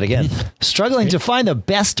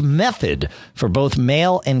for both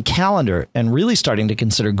mail and calendar, and really starting to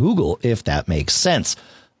consider Google, if that makes sense.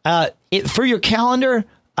 For your calendar,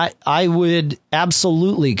 I would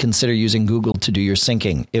absolutely consider using Google to do your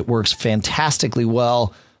syncing. It works fantastically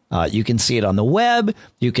well. You can see it on the web.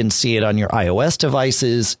 You can see it on your iOS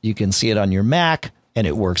devices. You can see it on your Mac, and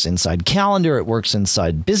it works inside Calendar. It works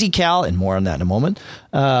inside BusyCal, and more on that in a moment.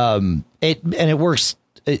 It works.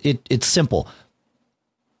 It's simple.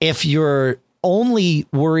 If you're only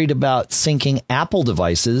worried about syncing Apple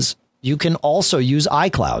devices, you can also use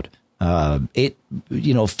iCloud. It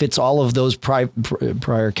fits all of those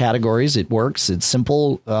prior categories. It works. It's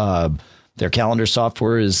simple. Their calendar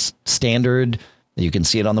software is standard. You can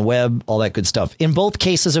see it on the web, all that good stuff. In both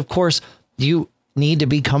cases, of course, you need to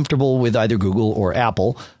be comfortable with either Google or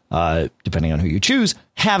Apple, depending on who you choose,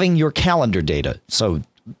 having your calendar data. So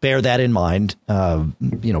bear that in mind.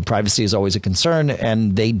 Privacy is always a concern,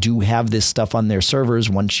 and they do have this stuff on their servers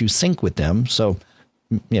once you sync with them. So,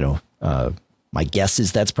 my guess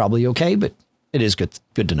is that's probably okay, but it is good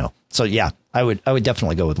to know. So yeah, I would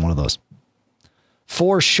definitely go with one of those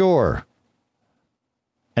for sure.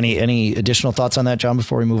 Any additional thoughts on that, John,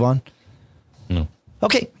 before we move on? No.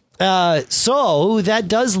 Okay. So that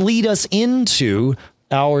does lead us into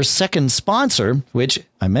our second sponsor, which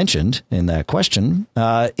I mentioned in that question,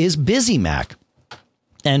 is BusyMac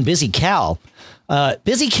and BusyCal.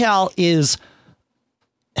 BusyCal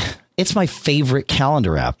it's my favorite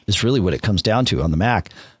calendar app. Is really what it comes down to on the Mac.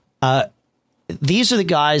 These are the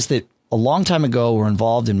guys that a long time ago were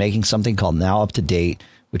involved in making something called Now Up to Date,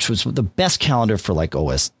 which was the best calendar for like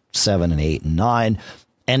OS 7 and 8 and 9.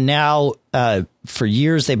 And now for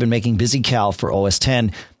years, they've been making BusyCal for OS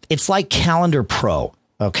 10. It's like Calendar Pro.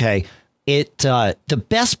 OK, the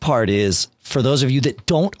best part is, for those of you that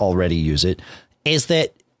don't already use it, is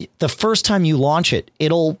that the first time you launch it,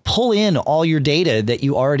 it'll pull in all your data that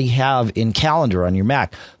you already have in Calendar on your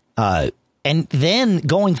Mac. And then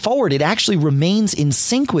going forward, it actually remains in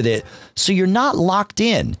sync with it. So you're not locked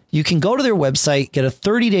in. You can go to their website, get a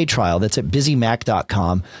 30-day trial. That's at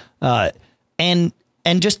busymac.com, and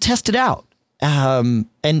just test it out. And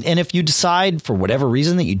if you decide for whatever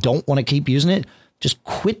reason that you don't want to keep using it, just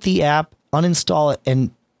quit the app, uninstall it, and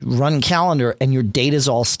run Calendar, and your data's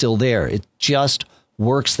all still there. It just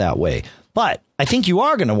works that way. But I think you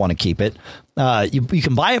are going to want to keep it. You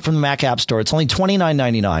can buy it from the Mac App Store. It's only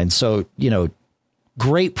 $29.99. So,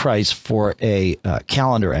 great price for a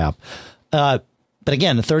calendar app. But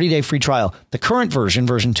again, a 30-day free trial. The current version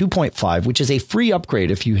 2.5, which is a free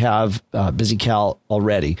upgrade if you have BusyCal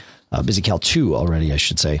already, BusyCal 2 already, I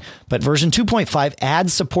should say. But version 2.5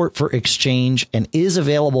 adds support for Exchange and is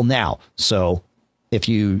available now. So if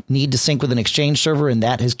you need to sync with an Exchange server and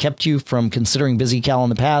that has kept you from considering BusyCal in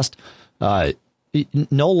the past,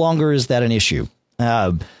 no longer is that an issue.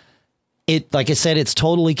 Like I said, it's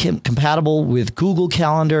totally compatible with Google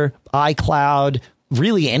Calendar, iCloud,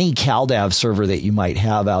 really any CalDAV server that you might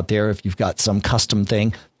have out there. If you've got some custom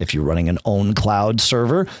thing, if you're running an own cloud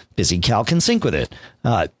server, BusyCal can sync with it.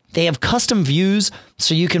 They have custom views,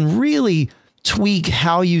 so you can really tweak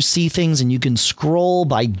how you see things, and you can scroll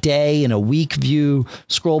by day in a week view,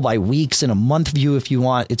 scroll by weeks in a month view if you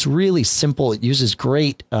want. It's really simple. It uses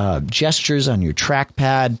great gestures on your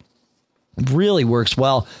trackpad. It really works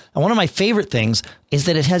well. And one of my favorite things is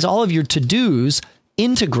that it has all of your to-dos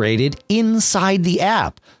integrated inside the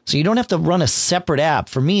app. So you don't have to run a separate app.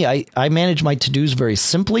 For me, I manage my to-dos very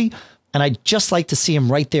simply, and I just like to see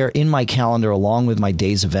them right there in my calendar along with my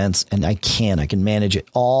day's events. And I can manage it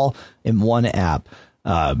all in one app.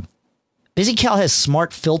 BusyCal has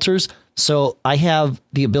smart filters, So I have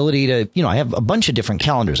the ability to, I have a bunch of different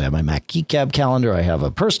calendars. I have my Mac Geek Gab calendar. I have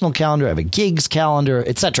a personal calendar. I have a gigs calendar,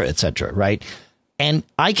 et cetera, right? And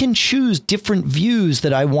I can choose different views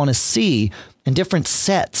that I want to see and different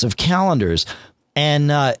sets of calendars.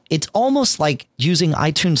 And it's almost like using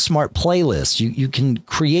iTunes Smart Playlists. You can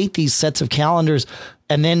create these sets of calendars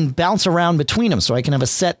and then bounce around between them. So I can have a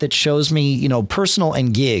set that shows me, personal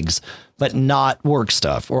and gigs, but not work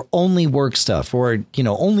stuff, or only work stuff, or,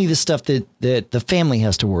 only the stuff that the family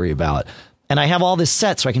has to worry about. And I have all this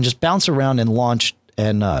set, so I can just bounce around and launch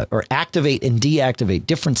and or activate and deactivate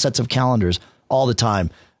different sets of calendars all the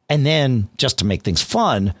time. And then just to make things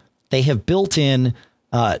fun, they have built in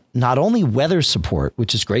not only weather support,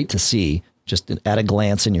 which is great to see just at a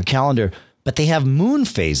glance in your calendar, but they have moon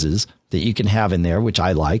phases that you can have in there, which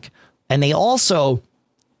I like. And they also,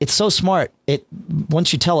 it's so smart.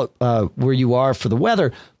 Once you tell it where you are for the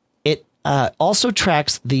weather, it also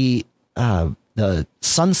tracks the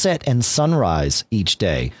sunset and sunrise each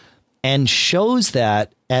day and shows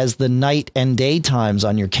that as the night and day times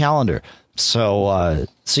on your calendar. So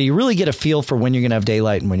you really get a feel for when you're going to have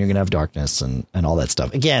daylight and when you're going to have darkness and all that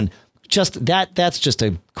stuff. Again, just that's just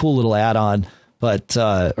a cool little add-on, but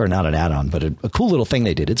or not an add-on, but a cool little thing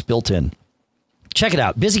they did. It's built in. Check it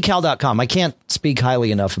out, busycal.com. I can't speak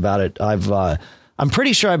highly enough about it. I'm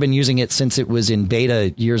pretty sure I've been using it since it was in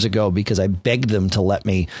beta years ago because I begged them to let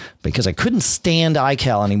me, because I couldn't stand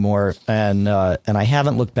iCal anymore, and I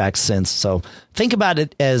haven't looked back since. So think about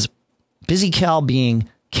it as BusyCal being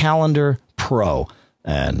Calendar Pro,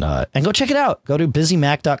 and go check it out. Go to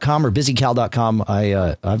busymac.com or busycal.com.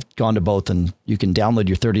 I've gone to both, and you can download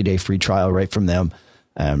your 30-day free trial right from them.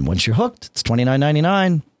 And once you're hooked, it's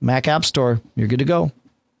 $29.99. Mac App Store. You're good to go.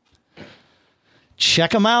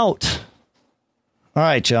 Check them out. All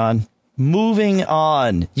right, John. Moving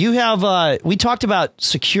on. You have we talked about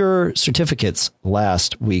secure certificates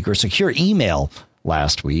last week, or secure email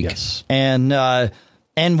last week. Yes. And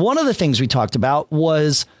one of the things we talked about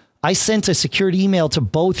was I sent a secured email to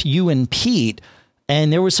both you and Pete,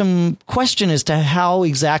 and there was some question as to how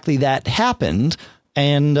exactly that happened.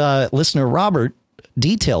 And listener Robert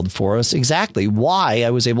detailed for us exactly why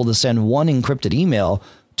I was able to send one encrypted email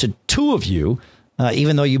to two of you,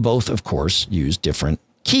 even though you both, of course, use different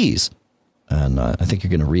keys. And I think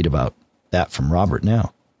you're going to read about that from Robert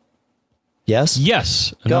now. Yes?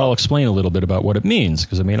 Yes. And I'll explain a little bit about what it means,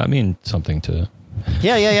 because it may not mean something to...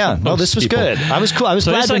 Yeah. No, this was good. I was cool. I was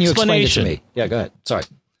glad when you explained it to me. Yeah, go ahead. Sorry.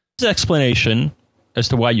 His explanation as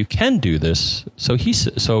to why you can do this. So he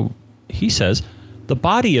says the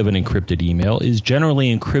body of an encrypted email is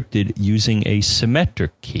generally encrypted using a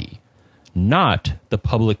symmetric key, not the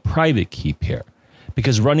public-private key pair,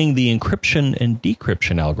 because running the encryption and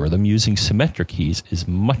decryption algorithm using symmetric keys is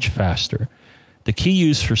much faster. The key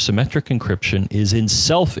used for symmetric encryption is in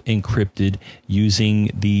self-encrypted using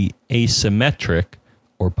the asymmetric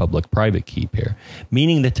or public-private key pair,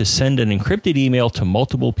 meaning that to send an encrypted email to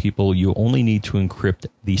multiple people, you only need to encrypt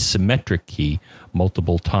the symmetric key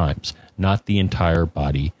multiple times, not the entire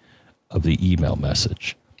body of the email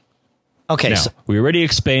message. Okay, now, we already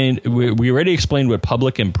explained what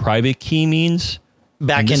public and private key means.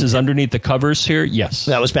 This is underneath the covers here. Yes,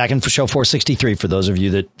 that was back in show 463 for those of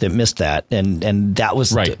you that missed that, and that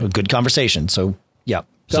was right. A good conversation. So yeah.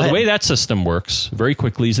 So the way that system works very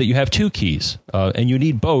quickly is that you have two keys, and you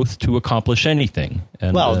need both to accomplish anything.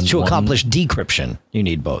 And to accomplish decryption, you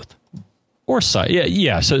need both. Or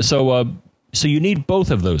yeah. So you need both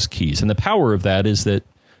of those keys, and the power of that is that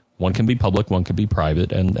one can be public, one can be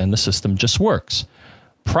private, and the system just works.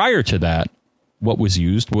 Prior to that, what was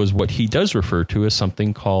used was what he does refer to as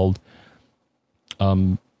something called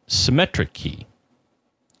symmetric key,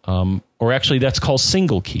 or actually that's called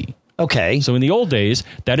single key. Okay. So in the old days,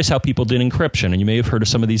 that is how people did encryption. And you may have heard of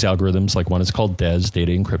some of these algorithms, like one is called DES,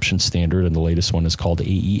 Data Encryption Standard, and the latest one is called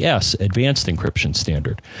AES, Advanced Encryption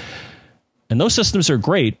Standard. And those systems are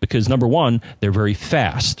great because, number one, they're very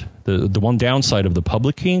fast. The one downside of the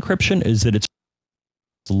public key encryption is that it's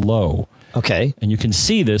low. Okay. And you can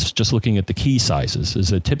see this just looking at the key sizes, is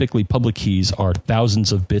that typically public keys are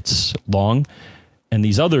thousands of bits long, and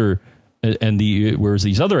whereas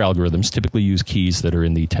these other algorithms typically use keys that are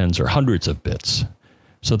in the tens or hundreds of bits.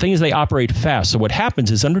 So the thing is, they operate fast. So what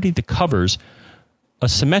happens is underneath the covers, a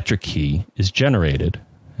symmetric key is generated,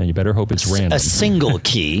 and you better hope it's random. A single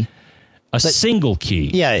key. Single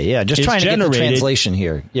key. Yeah. Just trying to get the translation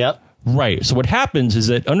here. Yep. Right. So what happens is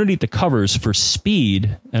that underneath the covers, for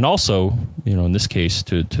speed, and also, in this case,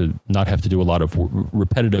 to not have to do a lot of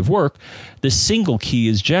repetitive work, this single key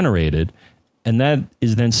is generated, and that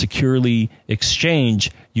is then securely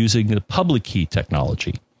exchanged using the public key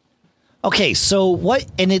technology. Okay, so what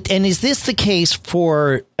and is this the case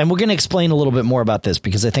for, and we're going to explain a little bit more about this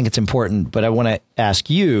because I think it's important, but I want to ask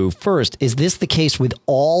you first, is this the case with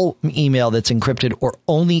all email that's encrypted or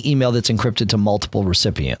only email that's encrypted to multiple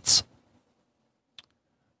recipients?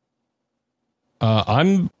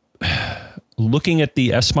 I'm looking at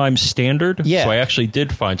the SMIME standard. Yeah. So I actually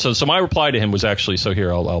did find, so my reply to him was actually, so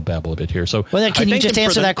here, I'll babble a bit here. So Well, can you just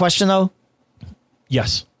answer that question though?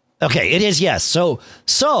 Yes. Okay, it is yes. So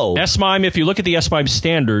SMIME, if you look at the SMIME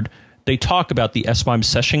standard, they talk about the SMIME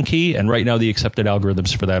session key, and right now the accepted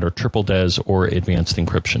algorithms for that are triple DES or advanced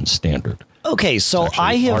encryption standard. Okay, so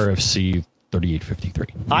I have RFC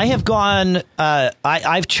 3853. I have gone.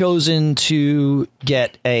 I've chosen to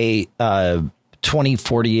get a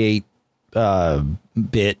 2048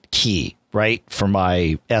 bit key, right, for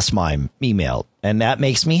my SMIME email, and that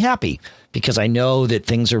makes me happy because I know that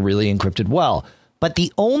things are really encrypted well. But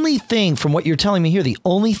the only thing, from what you're telling me here, the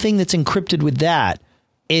only thing that's encrypted with that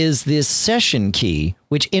is this session key,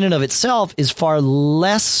 which in and of itself is far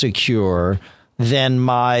less secure than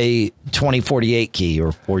my 2048 key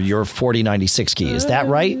or your 4096 key. Is that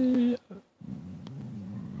right?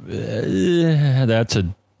 That's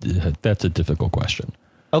a difficult question.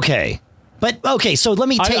 Okay. But okay, so let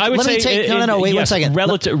me take wait 1 second.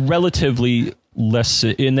 Relatively less,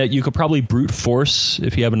 in that you could probably brute force,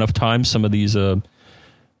 if you have enough time, some of these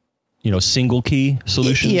single key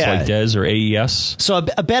solutions like DES or AES. So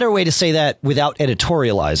a better way to say that without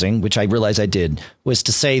editorializing, which I realize I did, was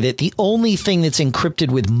to say that the only thing that's encrypted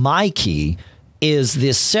with my key is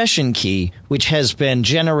this session key, which has been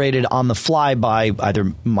generated on the fly by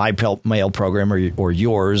either my mail program or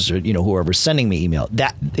yours, or whoever's sending me email.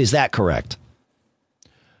 Is that correct?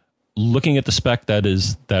 Looking at the spec, that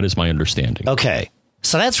is my understanding. Okay.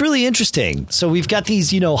 So that's really interesting. So we've got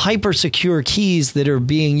these, hyper secure keys that are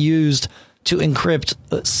being used to encrypt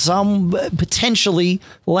some potentially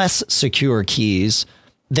less secure keys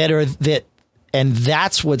and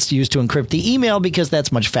that's what's used to encrypt the email because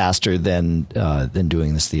that's much faster than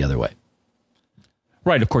doing this the other way.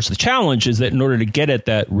 Right. Of course, the challenge is that in order to get at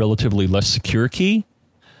that relatively less secure key,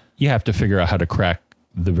 you have to figure out how to crack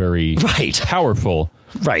the very powerful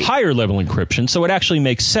higher level encryption. So it actually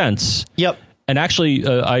makes sense. Yep. And actually,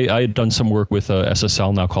 I had done some work with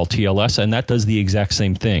SSL, now called TLS, and that does the exact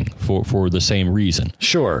same thing for the same reason.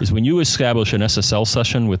 Sure. Is when you establish an SSL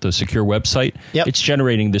session with a secure website, it's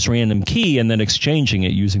generating this random key and then exchanging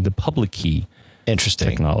it using the public key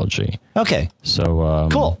technology. Okay. So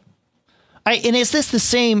cool. And is this the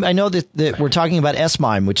same? I know that we're talking about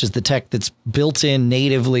SMIME, which is the tech that's built in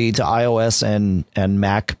natively to iOS and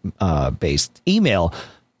Mac based email.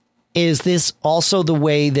 Is this also the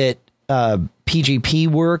way that PGP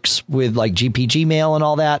works with like GPG mail and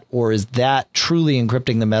all that, or is that truly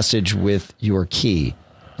encrypting the message with your key?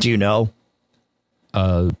 Do you know?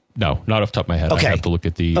 No, not off the top of my head. Okay. I have to look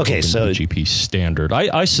at the GP standard.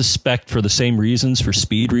 I suspect for the same reasons, for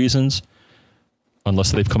speed reasons,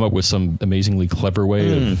 unless they've come up with some amazingly clever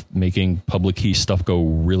way of making public key stuff go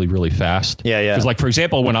really, really fast. Yeah. Because, like, for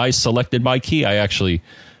example, when I selected my key, I actually,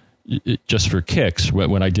 just for kicks,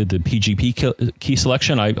 when I did the PGP key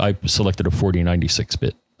selection, I selected a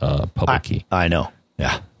 4096-bit public key. I know.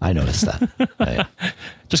 Yeah, I noticed that.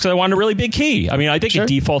 Just because I wanted a really big key. I mean, I think it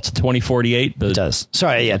defaults to 2048. But it does.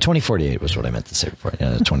 Sorry, 2048 was what I meant to say before.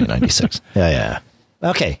 2096. Yeah.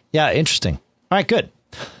 Okay. Yeah, interesting. All right, good.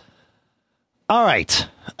 All right.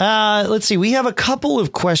 Let's see. We have a couple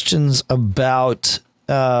of questions about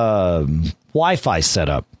Wi-Fi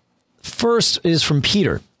setup. First is from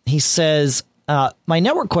Peter. He says, my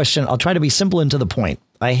network question, I'll try to be simple and to the point.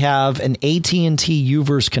 I have an AT&T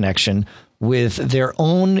Uverse connection with their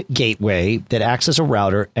own gateway that acts as a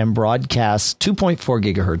router and broadcasts 2.4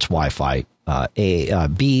 gigahertz Wi-Fi,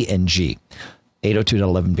 B and G,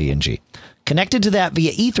 802.11b and G. Connected to that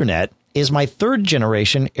via Ethernet is my third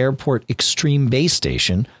generation Airport Extreme base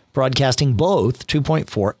station, broadcasting both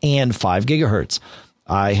 2.4 and 5 gigahertz.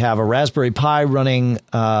 I have a Raspberry Pi running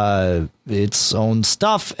its own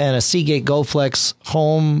stuff and a Seagate GoFlex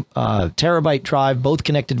home terabyte drive, both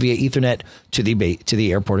connected via Ethernet to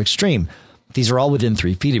the Airport Extreme. These are all within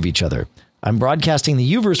 3 feet of each other. I'm broadcasting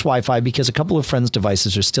the Uverse Wi-Fi because a couple of friends'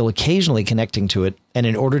 devices are still occasionally connecting to it, and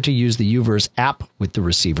in order to use the Uverse app with the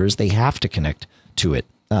receivers, they have to connect to it.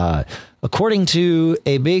 According to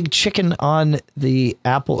a big chicken on the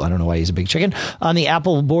Apple, I don't know why he's a big chicken, on the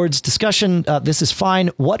Apple board's discussion, this is fine.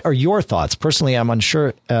 What are your thoughts? Personally, I'm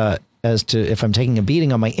unsure as to if I'm taking a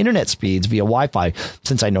beating on my internet speeds via Wi-Fi,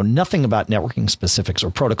 since I know nothing about networking specifics or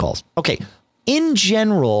protocols. Okay, in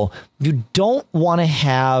general, you don't want to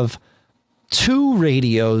have two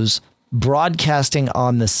radios broadcasting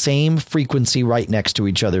on the same frequency right next to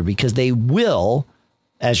each other, because they will,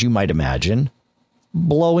 as you might imagine,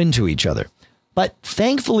 blow into each other. But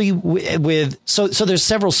thankfully, so there's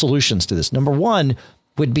several solutions to this. Number one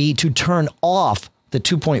would be to turn off the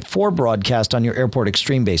 2.4 broadcast on your Airport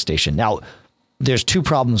Extreme base station. Now, there's two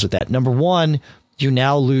problems with that. Number one, you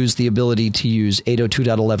now lose the ability to use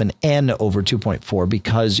 802.11n over 2.4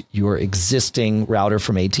 because your existing router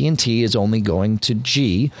from AT&T is only going to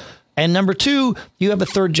G. And number two, you have a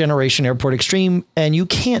third generation Airport Extreme and you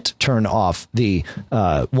can't turn off the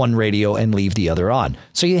one radio and leave the other on.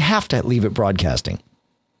 So you have to leave it broadcasting.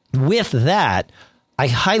 With that, I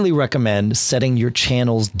highly recommend setting your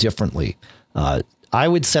channels differently. I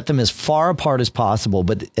would set them as far apart as possible,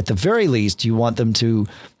 but at the very least, you want them to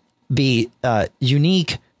be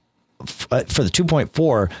unique. For the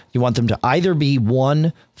 2.4, you want them to either be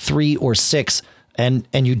 1, 3, or 6, and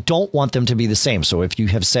you don't want them to be the same. So if you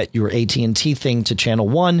have set your AT&T thing to channel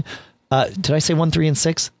 1, did I say 1, 3, and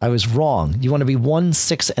 6? I was wrong. You want to be 1,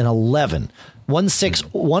 6, and 11. 1,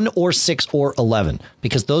 or 6 or 11,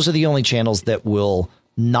 because those are the only channels that will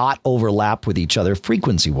not overlap with each other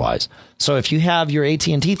frequency-wise. So if you have your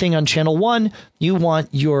AT&T thing on channel 1, you want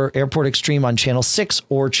your Airport Extreme on channel 6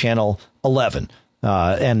 or channel 11,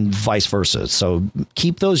 and vice versa. So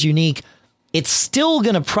keep those unique. It's still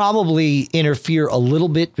going to probably interfere a little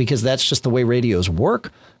bit because that's just the way radios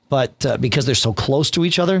work, but because they're so close to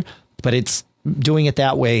each other. But it's doing it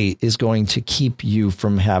that way is going to keep you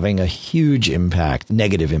from having a huge impact,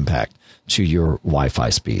 negative impact to your Wi-Fi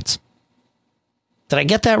speeds. Did I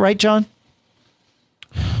get that right, John?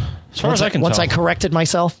 As far as I can once tell. I corrected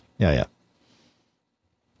myself? Yeah.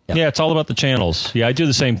 Yeah, it's all about the channels. Yeah, I do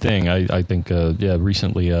the same thing. I think,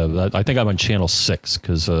 recently, I think I'm on channel 6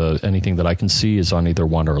 because anything that I can see is on either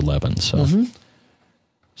 1 or 11. So, so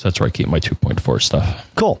that's where I keep my 2.4 stuff.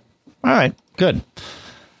 Cool. All right, good.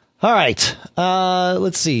 All right.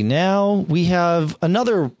 Let's see. Now we have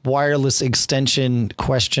another wireless extension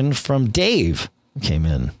question from Dave who came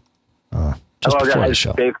in just Hello, before guys. the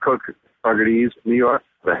show. Dave Cook, Saugerties, New York.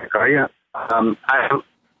 The heck are you? I'm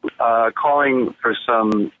calling for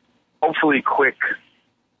some hopefully quick,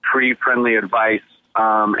 free, friendly advice.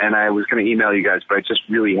 And I was going to email you guys, but I just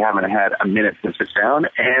really haven't had a minute to sit down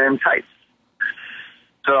and type.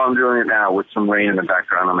 So I'm doing it now with some rain in the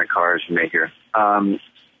background on my car, as you may hear.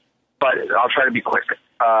 But I'll try to be quick.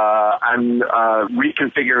 I'm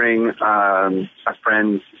reconfiguring a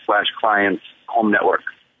friend/client's home network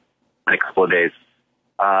in a couple of days.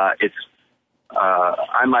 I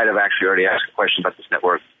might have actually already asked a question about this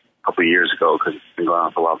network a couple of years ago because it's been going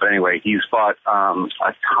on for a while. But anyway, he's bought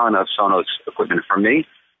a ton of Sonos equipment from me.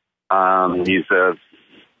 He's a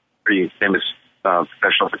pretty famous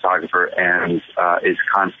professional photographer and is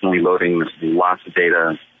constantly loading lots of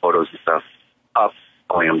data, photos and stuff up,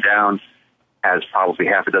 pulling them down. Has probably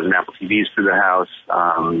half a dozen Apple TVs through the house,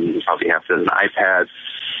 probably half a dozen iPads,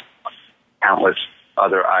 countless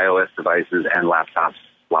other iOS devices and laptops,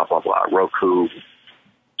 blah, blah, blah, Roku,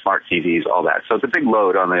 smart TVs, all that. So it's a big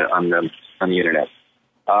load on the internet.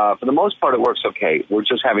 For the most part, it works okay.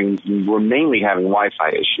 We're mainly having Wi-Fi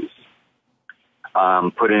issues.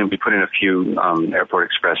 We put in a few Airport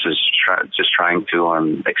Expresses, just trying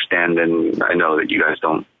to extend, and I know that you guys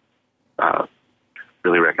don't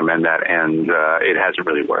really recommend that, and it hasn't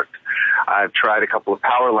really worked. I've tried a couple of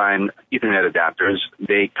Powerline Ethernet adapters.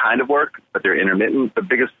 They kind of work, but they're intermittent. The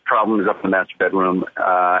biggest problem is up in the master bedroom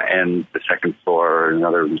and the second floor,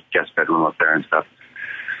 another guest bedroom up there and stuff,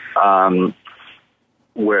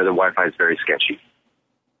 where the Wi-Fi is very sketchy.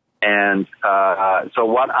 And so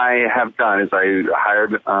what I have done is I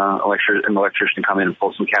hired an electrician to come in and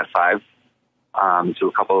pull some Cat5 to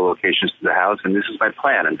a couple of locations to the house, and this is my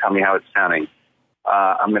plan, and tell me how it's sounding.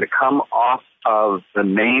 I'm going to come off of the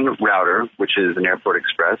main router, which is an Airport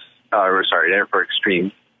Express, an Airport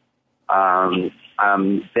Extreme. I'm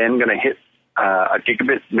then going to hit a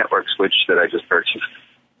gigabit network switch that I just purchased.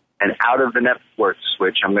 And out of the network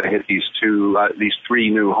switch, I'm going to hit these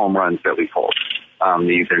three new home runs that we pulled, the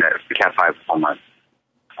Ethernet, the Cat5 home runs.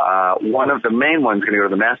 One of the main ones is going to go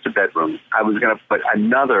to the master bedroom. I was going to put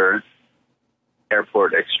another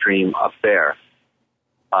Airport Extreme up there.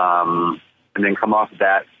 And then come off of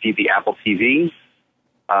that, feed the Apple TV,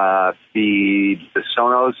 the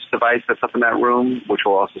Sonos device that's up in that room, which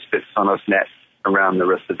will also fit Sonos Net around the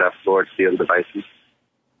rest of that floor to the other devices,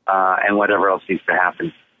 and whatever else needs to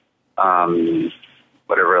happen,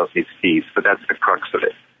 whatever else needs to feed. But that's the crux of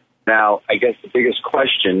it. Now, I guess the biggest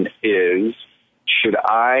question is, should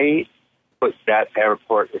I put that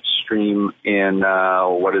Airport Extreme in,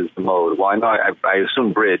 what is the mode? Well, I know I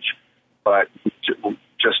assume bridge, but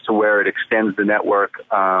just to where where it extends the network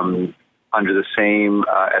under the same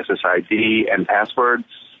SSID and passwords?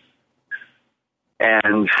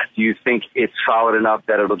 And do you think it's solid enough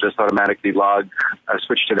that it'll just automatically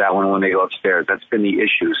switch to that one when they go upstairs? That's been the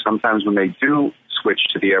issue. Sometimes when they do switch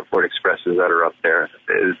to the Airport Expresses that are up there,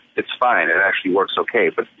 it's fine. It actually works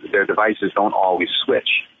okay, but their devices don't always switch.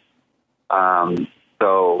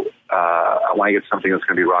 So I want to get something that's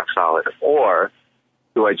going to be rock solid. Or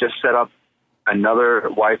do I just set up another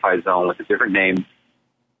Wi-Fi zone with a different name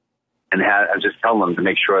and just tell them to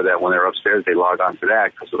make sure that when they're upstairs, they log on to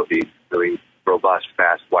that, because it'll be really robust,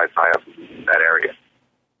 fast Wi-Fi up in that area.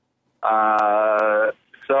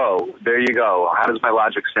 So there you go. How does my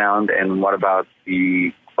logic sound? And what about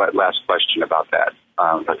the last question about that,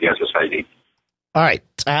 about the SSID? All right.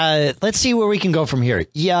 Let's see where we can go from here.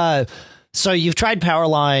 Yeah. So you've tried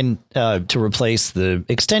Powerline to replace the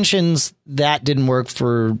extensions. That didn't work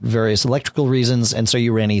for various electrical reasons. And so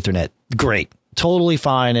you ran Ethernet. Great. Totally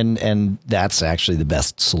fine. And that's actually the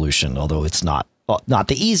best solution, although it's not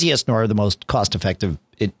the easiest nor the most cost effective.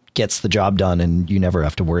 It gets the job done, and you never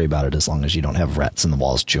have to worry about it as long as you don't have rats in the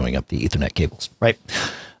walls chewing up the Ethernet cables, right?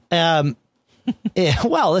 Yeah,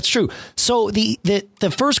 well, that's true. So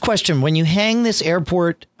the first question, when you hang this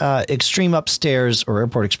Airport Extreme upstairs, or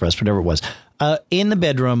Airport Express, whatever it was, in the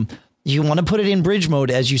bedroom, you want to put it in bridge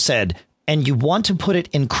mode, as you said, and you want to put it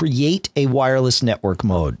in create a wireless network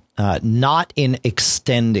mode, not in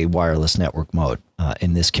extend a wireless network mode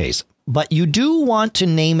in this case. But you do want to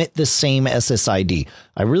name it the same SSID.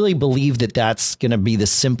 I really believe that that's going to be the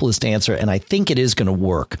simplest answer, and I think it is going to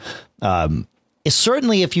work.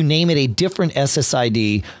 Certainly, if you name it a different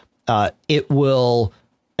SSID, it will.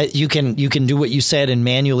 You can do what you said and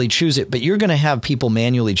manually choose it, but you're going to have people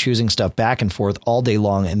manually choosing stuff back and forth all day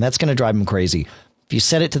long, and that's going to drive them crazy. If you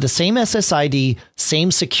set it to the same SSID,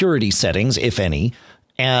 same security settings, if any,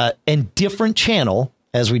 and different channel,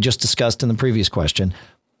 as we just discussed in the previous question,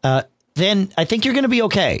 then I think you're going to be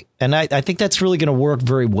okay. And I think that's really going to work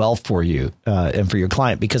very well for you and for your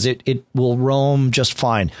client, because it will roam just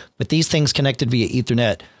fine. With these things connected via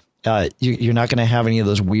Ethernet, you're not going to have any of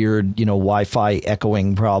those weird, Wi-Fi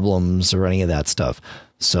echoing problems or any of that stuff.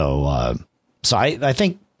 So I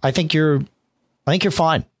think you're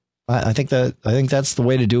fine. I think that's the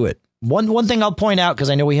way to do it. One thing I'll point out, because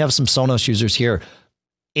I know we have some Sonos users here.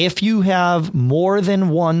 If you have more than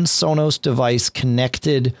one Sonos device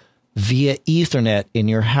connected via Ethernet in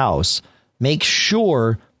your house, make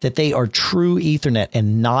sure that they are true Ethernet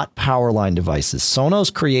and not Powerline devices.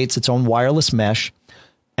 Sonos creates its own wireless mesh,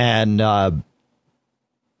 and some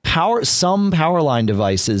Powerline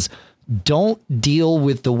devices don't deal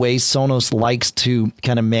with the way Sonos likes to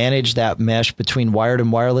kind of manage that mesh between wired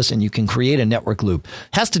and wireless, and you can create a network loop.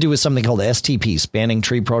 It has to do with something called STP, Spanning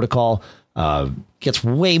Tree Protocol. Gets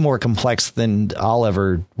way more complex than I'll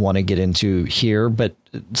ever want to get into here, but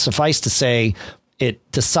suffice to say,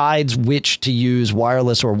 it decides which to use,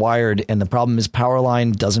 wireless or wired, and the problem is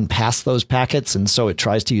Powerline doesn't pass those packets, and so it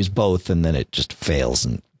tries to use both, and then it just fails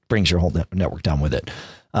and brings your whole network down with it.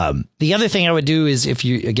 The other thing I would do is if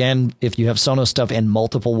you have Sonos stuff and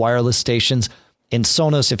multiple wireless stations in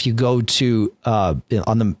Sonos, if you go to on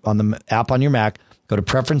the app on your Mac, go to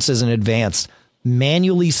Preferences and Advanced,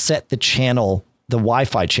 manually set the channel, the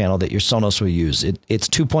Wi-Fi channel that your Sonos will use. It's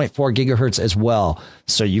 2.4 gigahertz as well.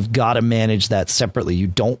 So you've got to manage that separately. You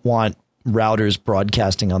don't want routers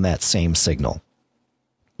broadcasting on that same signal.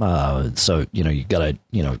 So, you got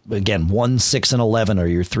to, again, 1, 6, and 11 are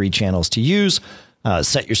your three channels to use.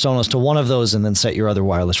 Set your Sonos to one of those and then set your other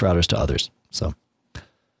wireless routers to others. So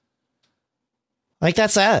I think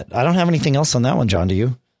that's that. I don't have anything else on that one, John. Do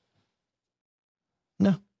you?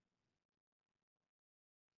 No.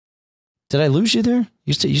 Did I lose you there?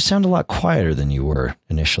 You sound a lot quieter than you were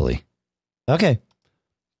initially. Okay.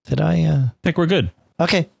 Did I? I think we're good.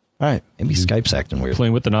 Okay. All right. Maybe Skype's acting weird.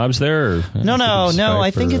 Playing with the knobs there? Or, no.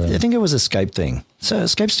 I think it was a Skype thing. So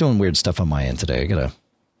Skype's doing weird stuff on my end today. I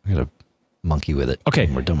gotta monkey with it. Okay.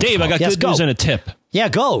 We're done with Dave, I got good news and a tip. Yeah,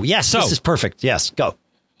 go. Yes, this is perfect. Yes, go.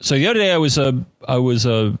 So the other day I was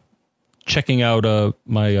checking out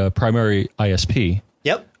my primary ISP.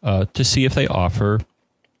 Yep. To see if they offer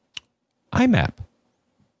IMAP.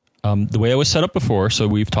 The way I was set up before, so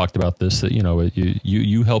we've talked about this, that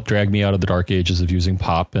you helped drag me out of the dark ages of using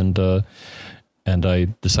POP, and I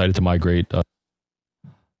decided to migrate.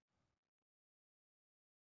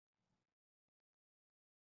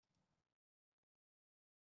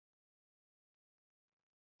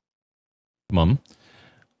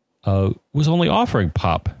 Was only offering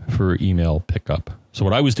POP for email pickup. So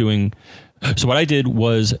what I was doing So what I did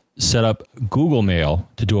was set up Google Mail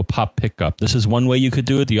to do a pop pickup. This is one way you could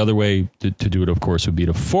do it. The other way to do it, of course, would be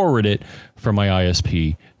to forward it from my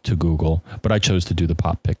ISP to Google. But I chose to do the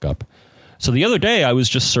pop pickup. So the other day I was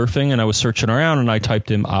just surfing and I was searching around and I typed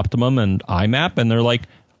in Optimum and IMAP and they're like,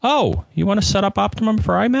 oh, you want to set up Optimum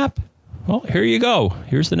for IMAP? Well, here you go.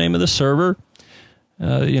 Here's the name of the server. The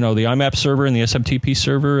IMAP server and the SMTP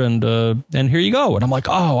server, and here you go. And I'm like,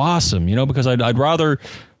 oh, awesome, because I'd rather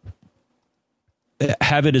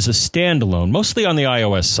have it as a standalone, mostly on the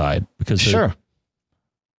iOS side, because sure.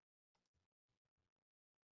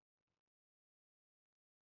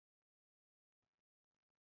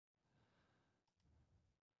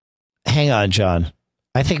 Hang on, John.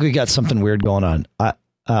 I think we got something weird going on.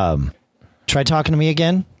 Try talking to me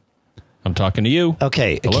again. I'm talking to you.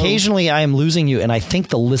 Okay. Hello? Occasionally I am losing you, and I think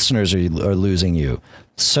the listeners are losing you.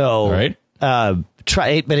 So, all right. Try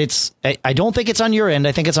it, but I don't think it's on your end.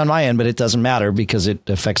 I think it's on my end, but it doesn't matter because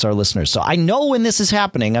it affects our listeners. So I know when this is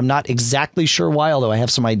happening. I'm not exactly sure why, although I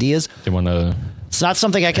have some ideas. Do you want to? It's not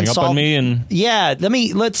something I can hang solve. up on me and yeah, let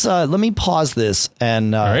me pause this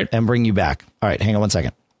and and bring you back. All right, hang on one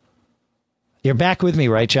second. You're back with me,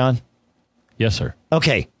 right, John? Yes, sir.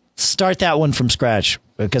 Okay, start that one from scratch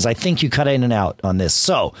because I think you cut in and out on this.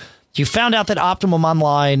 So you found out that Optimum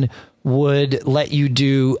Online would let you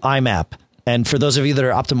do IMAP. And for those of you that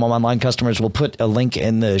are Optimum Online customers, we'll put a link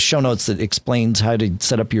in the show notes that explains how to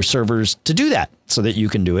set up your servers to do that so that you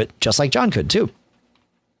can do it just like John could, too.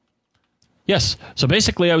 Yes. So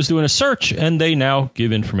basically, I was doing a search, and they now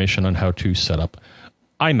give information on how to set up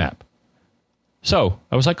IMAP. So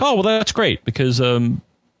I was like, oh, well, that's great because,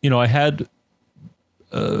 I had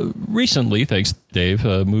recently, thanks, Dave,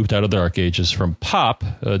 moved out of the dark ages from POP,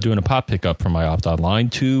 doing a POP pickup from my Opt Online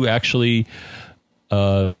to actually...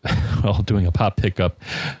 doing a pop pickup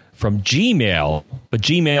from Gmail, but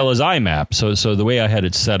Gmail is IMAP. So the way I had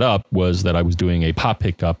it set up was that I was doing a pop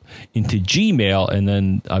pickup into Gmail, and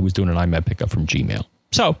then I was doing an IMAP pickup from Gmail.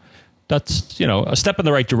 So that's, a step in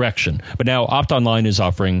the right direction. But now Opt Online is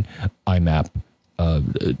offering IMAP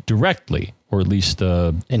directly, or at least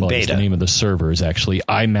in beta. The name of the server is actually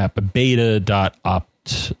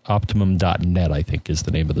imapbeta.optimum.net, I think is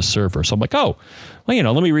the name of the server. So I'm like, oh,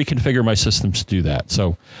 well, let me reconfigure my systems to do that.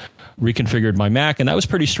 So reconfigured my Mac, and that was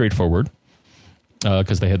pretty straightforward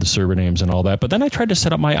because they had the server names and all that. But then I tried to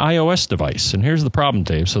set up my iOS device, and here's the problem,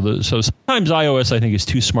 Dave. So sometimes iOS, I think, is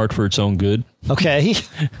too smart for its own good. Okay.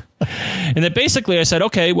 And then basically I said,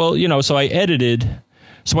 okay, well, so I edited...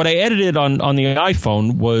 So what I edited on the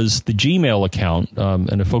iPhone was the Gmail account.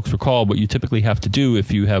 And if folks recall, what you typically have to do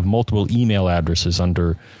if you have multiple email addresses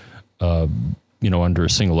under a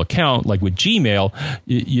single account, like with Gmail,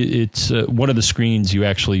 it's one of the screens you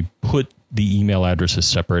actually put the email addresses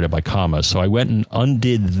separated by commas. So I went and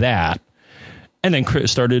undid that and then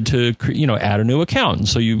started to, add a new account. And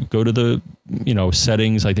so you go to the,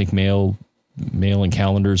 settings, I think mail and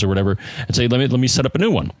calendars or whatever, and say, let me set up a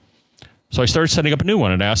new one. So I started setting up a new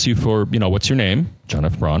one. It asks you for, what's your name? John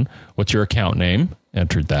F. Braun. What's your account name?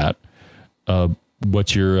 Entered that.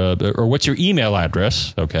 What's your email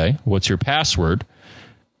address? Okay. What's your password?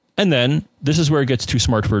 And then this is where it gets too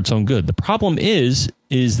smart for its own good. The problem is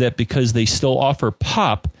that because they still offer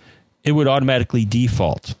POP, it would automatically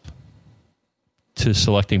default to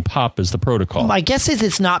selecting POP as the protocol. My guess is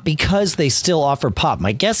it's not because they still offer POP.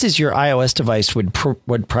 My guess is your iOS device would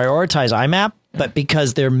prioritize IMAP. But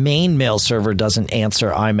because their main mail server doesn't answer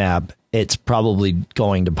IMAP, it's probably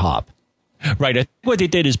going to POP. Right. I think what they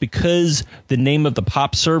did is because the name of the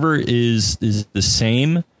POP server is the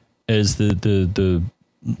same as the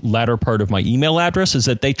latter part of my email address, is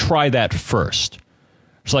that they try that first.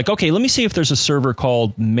 It's like, okay, let me see if there's a server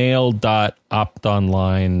called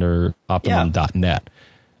mail.optonline or optimum.net.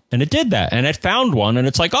 And it did that. And it found one. And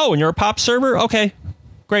it's like, oh, and you're a POP server? Okay,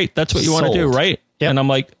 great. That's what you want to do, right? Yep. And I'm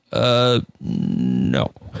like,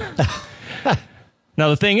 no. Now,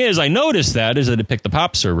 the thing is, I noticed that it picked the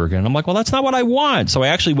POP server again. I'm like, well, that's not what I want. So I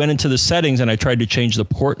actually went into the settings and I tried to change the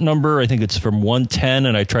port number. I think it's from 110,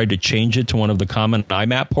 and I tried to change it to one of the common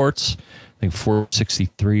IMAP ports. I think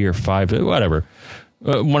 463 or 5, whatever.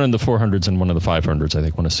 One in the 400s and one of the 500s. I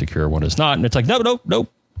think one is secure, one is not. And it's like, nope.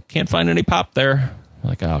 Can't find any POP there. I'm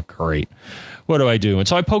like, oh, great. What do I do? And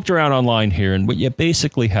so I poked around online here, and what you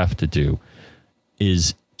basically have to do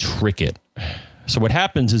is trick it. So what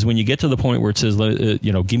happens is when you get to the point where it says,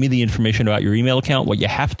 give me the information about your email account, what you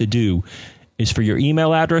have to do is for your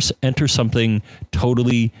email address, enter something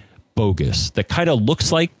totally bogus that kind of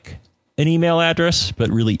looks like an email address, but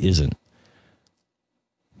really isn't.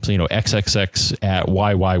 So,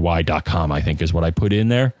 xxx@yyyy.com, I think is what I put in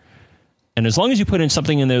there. And as long as you put in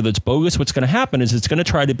something in there that's bogus, what's going to happen is it's going to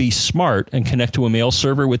try to be smart and connect to a mail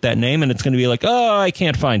server with that name. And it's going to be like, oh, I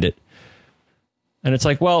can't find it. And it's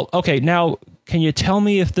like, well, okay, now can you tell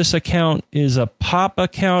me if this account is a POP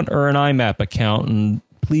account or an IMAP account? And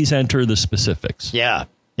please enter the specifics. Yeah,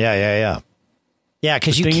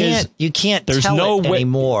 because you can't there's tell no it way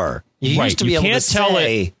anymore. You right, used to be you able can't to tell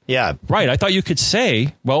say, it. Yeah. Right. I thought you could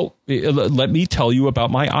say, well, let me tell you about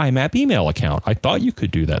my IMAP email account. I thought you could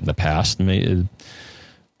do that in the past. Or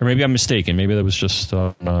maybe I'm mistaken. Maybe that was just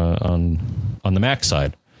on the Mac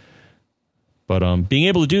side. But being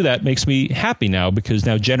able to do that makes me happy now, because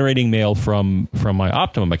now generating mail from my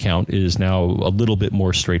Optimum account is now a little bit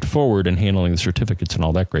more straightforward and handling the certificates and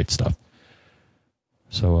all that great stuff.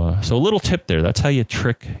 So a little tip there. That's how you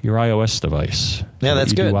trick your iOS device. Yeah,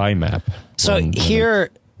 that's good. Do IMAP. So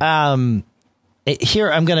here I'm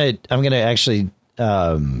gonna actually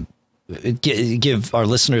give our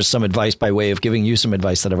listeners some advice by way of giving you some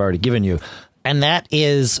advice that I've already given you, and that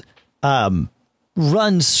is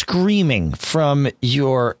run screaming from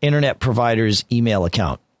your internet provider's email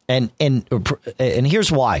account, and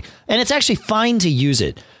here's why. And it's actually fine to use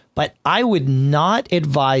it, but I would not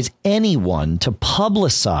advise anyone to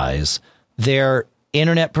publicize their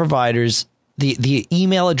internet provider's the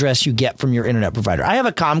email address you get from your internet provider. I have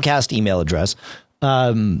a Comcast email address.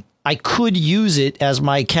 I could use it as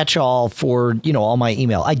my catch-all for, all my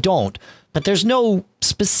email. I don't, but there's no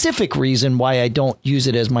specific reason why I don't use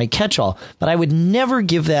it as my catch-all, but I would never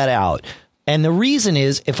give that out. And the reason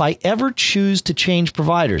is, if I ever choose to change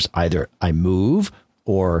providers, either I move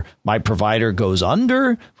or my provider goes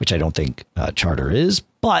under, which I don't think Charter is,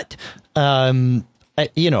 but Opt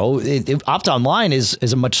Online is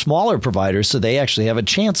a much smaller provider, so they actually have a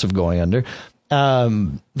chance of going under.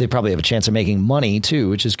 They probably have a chance of making money too,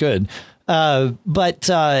 which is good. It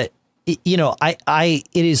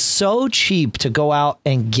is so cheap to go out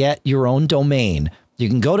and get your own domain. You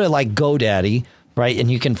can go to like GoDaddy, right?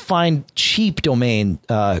 And you can find cheap domain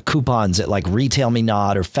coupons at like Retail Me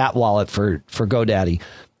Not or Fat Wallet for GoDaddy.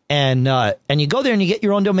 And you go there and you get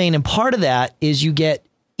your own domain. And part of that is you get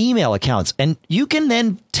email accounts, and you can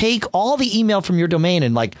then take all the email from your domain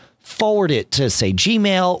and like forward it to, say,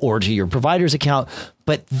 Gmail or to your provider's account.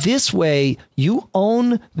 But this way you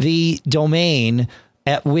own the domain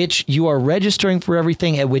at which you are registering for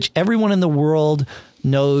everything, at which everyone in the world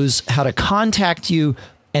knows how to contact you.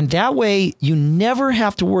 And that way you never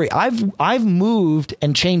have to worry. I've moved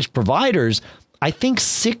and changed providers, I think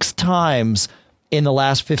 6 times in the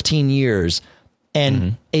last 15 years.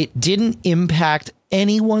 And it didn't impact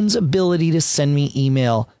anyone's ability to send me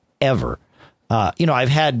email ever.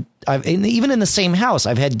 I've even in the same house,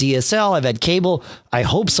 I've had DSL, I've had cable. I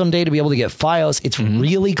hope someday to be able to get Fios. It's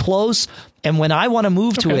really close. And when I want to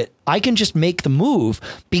move to it, I can just make the move,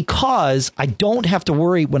 because I don't have to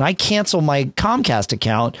worry. When I cancel my Comcast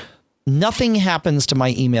account, nothing happens to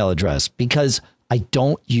my email address because I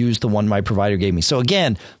don't use the one my provider gave me. So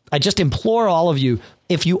again, I just implore all of you,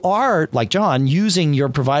 if you are, like John, using your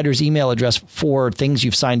provider's email address for things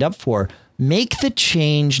you've signed up for, make the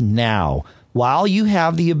change now while you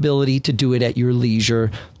have the ability to do it at your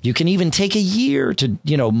leisure. You can even take a year to,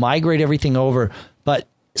 migrate everything over, but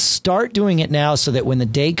start doing it now so that when the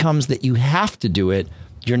day comes that you have to do it,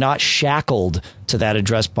 you're not shackled to that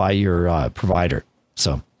address by your provider.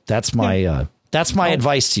 So that's my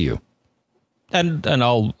advice to you. And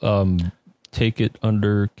I'll take it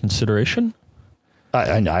under consideration.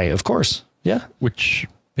 I of course, yeah. Which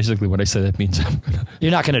basically what I said, that means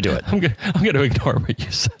you're not going to do it. I'm going to ignore what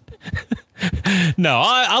you said. No,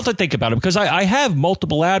 I'll have to think about it, because I have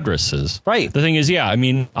multiple addresses. Right. The thing is,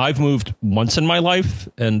 I've moved once in my life,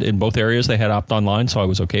 and in both areas they had Opt Online, so I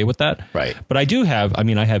was okay with that. Right. But I do have, I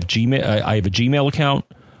have Gmail. I have a Gmail account.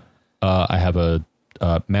 I have a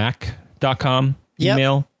Mac.com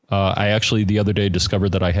email. I actually the other day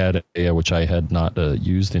discovered that I had, which I had not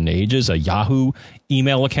used in ages, a Yahoo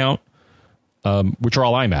email account, which are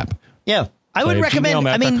all IMAP. Yeah, I would recommend.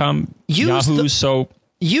 Gmail, Yahoo.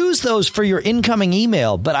 Use those for your incoming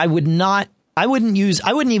email, but I wouldn't even use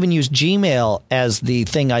Gmail as the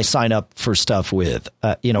thing I sign up for stuff with,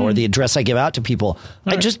 or the address I give out to people.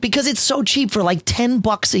 Just because it's so cheap, for like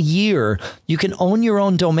 $10 a year, you can own your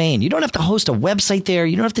own domain. You don't have to host a website there.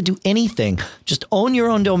 You don't have to do anything. Just own your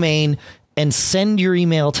own domain and send your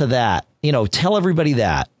email to that. Tell everybody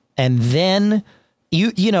that, and then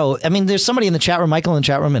there's somebody in the chat room, Michael in the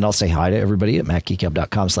chat room, and I'll say hi to everybody at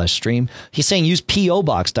macgeekgab.com/stream. He's saying use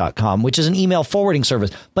PObox.com, which is an email forwarding service.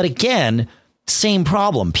 But again, same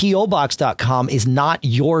problem. PObox.com is not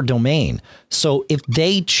your domain. So if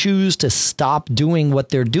they choose to stop doing what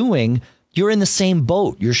they're doing, you're in the same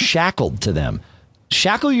boat. You're shackled to them.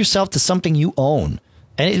 Shackle yourself to something you own,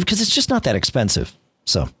 and because it's just not that expensive.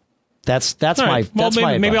 So that's right.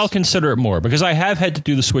 my maybe I'll advice. consider it more because I have had to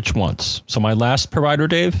do the switch once. So my last provider,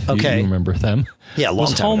 Dave, you remember them? Yeah, long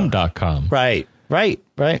was time ago. home.com. Right.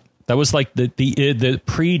 That was like the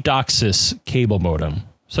pre-DOCSIS cable modem.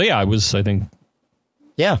 So yeah, I think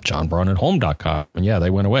John Braun at home.com, and they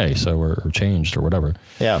went away, so or changed or whatever.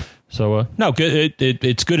 Yeah. So no, good.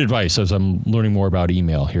 It's good advice as I'm learning more about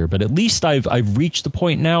email here. But at least I've reached the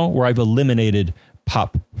point now where I've eliminated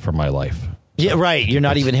pop from my life. Yeah, right. You're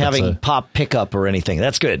not even having pop pickup or anything.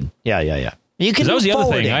 That's good. Yeah. You can. That was the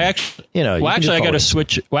other thing. I got to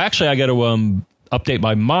switch. Well, actually, I got to update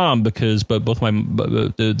my mom because both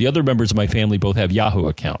the other members of my family both have Yahoo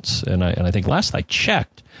accounts, and I think last I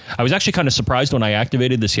checked, I was actually kind of surprised when I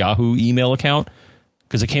activated this Yahoo email account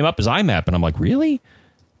because it came up as IMAP, and I'm like, really?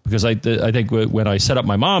 Because I think when I set up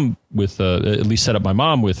my mom with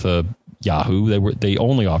Yahoo, they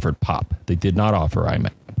only offered pop. They did not offer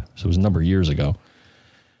IMAP. So it was a number of years ago.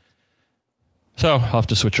 So I'll have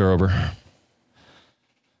to switch her over.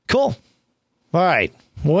 Cool. All right.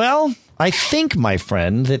 Well, I think, my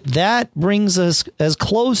friend, that brings us as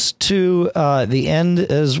close to the end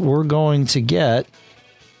as we're going to get.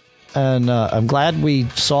 And I'm glad we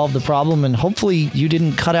solved the problem. And hopefully you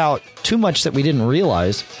didn't cut out too much that we didn't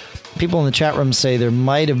realize. People in the chat room say there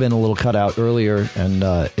might have been a little cutout earlier. And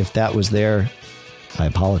if that was there, I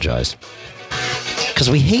apologize. Because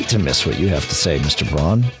we hate to miss what you have to say, Mr.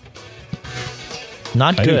 Braun.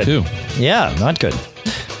 Not good. I do too. Yeah, not good.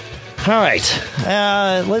 All right.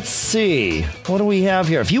 Let's see. What do we have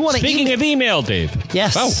here? If you want to Speaking of email, Dave.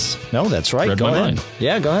 Yes. Oh. No, that's right. Read Go my ahead. mind.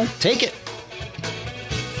 Yeah, go ahead. Take it.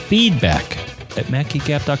 Feedback at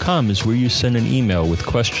MacGeekGap.com is where you send an email with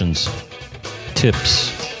questions,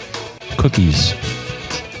 tips, cookies.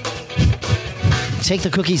 Take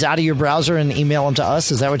the cookies out of your browser and email them to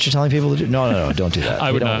us? Is that what you're telling people to do? No, don't do that.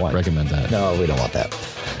 I would not recommend that. No, we don't want that.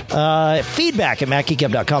 Feedback at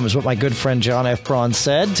MacGeekGab.com is what my good friend John F. Braun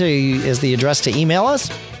said is the address to email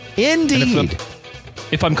us. Indeed.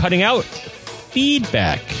 If I'm cutting out,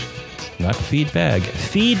 feedback, not feedback,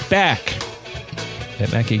 feedback at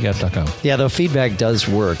MacGeekGab.com. Yeah, though feedback does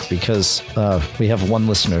work because we have one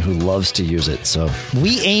listener who loves to use it. So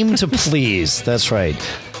we aim to please. That's right.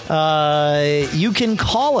 You can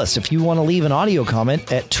call us if you want to leave an audio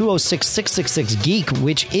comment at 206-666-GEEK,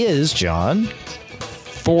 which is, John,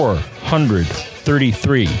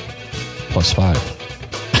 433 plus 5.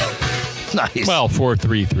 Nice. Well,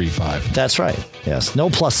 4335. That's right. Yes, no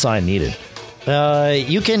plus sign needed.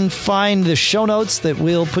 You can find the show notes that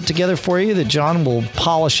we'll put together for you that John will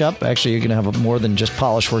polish up. Actually, you're going to have more than just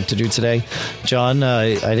polish work to do today. John,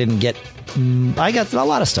 I got a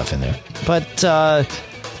lot of stuff in there. But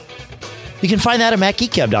you can find that at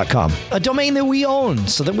MacGeekGab.com, a domain that we own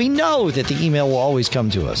so that we know that the email will always come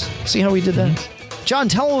to us. See how we did that? John,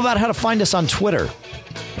 tell them about how to find us on Twitter.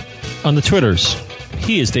 On the Twitters,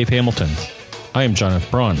 he is Dave Hamilton. I am John F.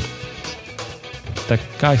 Braun. That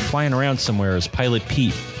guy flying around somewhere is Pilot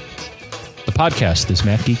Pete. The podcast is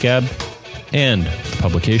Mac Geek Gab, and the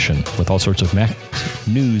publication with all sorts of Mac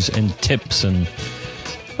news and tips and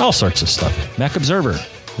all sorts of stuff. Mac Observer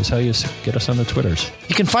is how you get us on the Twitters.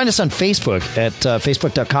 You can find us on Facebook at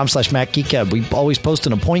facebook.com/MacGeekGab. We always post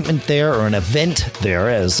an appointment there, or an event there,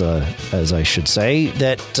 as I should say,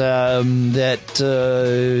 that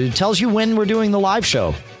tells you when we're doing the live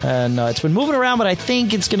show. And it's been moving around, but I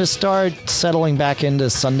think it's going to start settling back into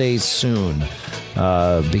Sundays soon.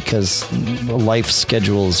 Because life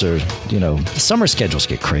schedules are, the summer schedules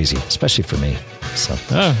get crazy, especially for me. So.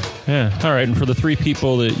 Yeah. All right. And for the 3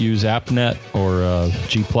 people that use AppNet or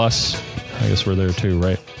G+, I guess we're there too,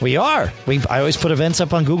 right? We are. I always put events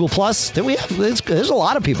up on Google+. That we have. There's a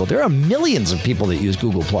lot of people. There are millions of people that use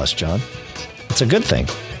Google+, John. It's a good thing.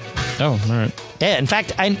 Oh, all right. Yeah, in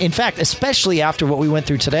fact, especially after what we went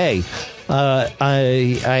through today,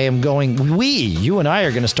 I am going. You and I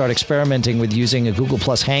are going to start experimenting with using a Google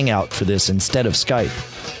Plus Hangout for this instead of Skype,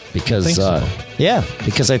 because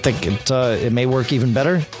because I think it may work even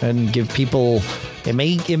better and give people. It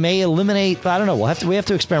may eliminate. I don't know. We have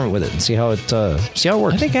to experiment with it and see how it works. I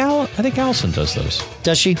think Allison does those.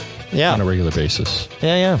 Does she? Yeah, on a regular basis.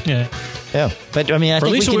 Yeah. But I mean, at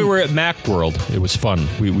least when we were at Macworld, it was fun.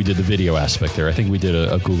 We did the video aspect there. I think we did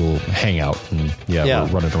a Google Hangout, and we're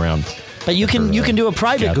running around. But you can do a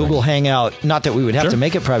private gathering. Google Hangout. Not that we would have to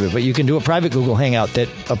make it private, but you can do a private Google Hangout that,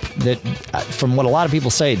 from what a lot of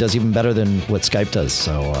people say, does even better than what Skype does.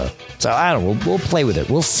 So I don't know. We'll play with it.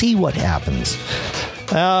 We'll see what happens.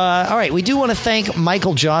 All right. We do want to thank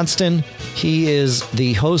Michael Johnston. He is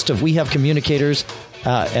the host of We Have Communicators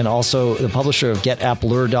and also the publisher of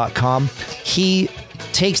GetAppLure.com. He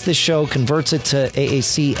takes this show, converts it to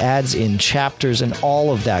AAC, adds in chapters and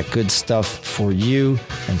all of that good stuff for you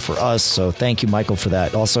and for us. So thank you, Michael, for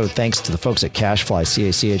that. Also, thanks to the folks at Cashfly,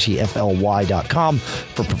 CACHEFLY.com,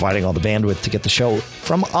 for providing all the bandwidth to get the show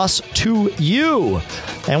from us to you.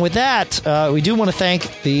 And with that, we do want to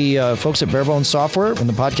thank the folks at Barebones Software in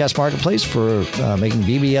the podcast marketplace for making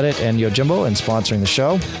BB Edit and Yojimbo and sponsoring the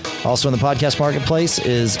show. Also in the podcast marketplace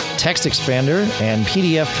is Text Expander and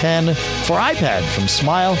PDF Pen for iPad from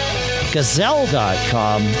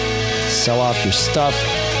SmileGazelle.com. Sell off your stuff.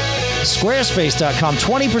 Squarespace.com,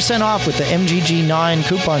 20% off with the MGG9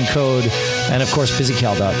 coupon code. And, of course,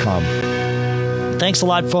 BusyCal.com. Thanks a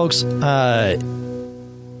lot, folks. Have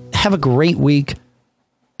a great week.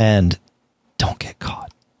 And don't get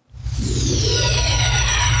caught.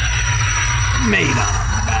 Made up.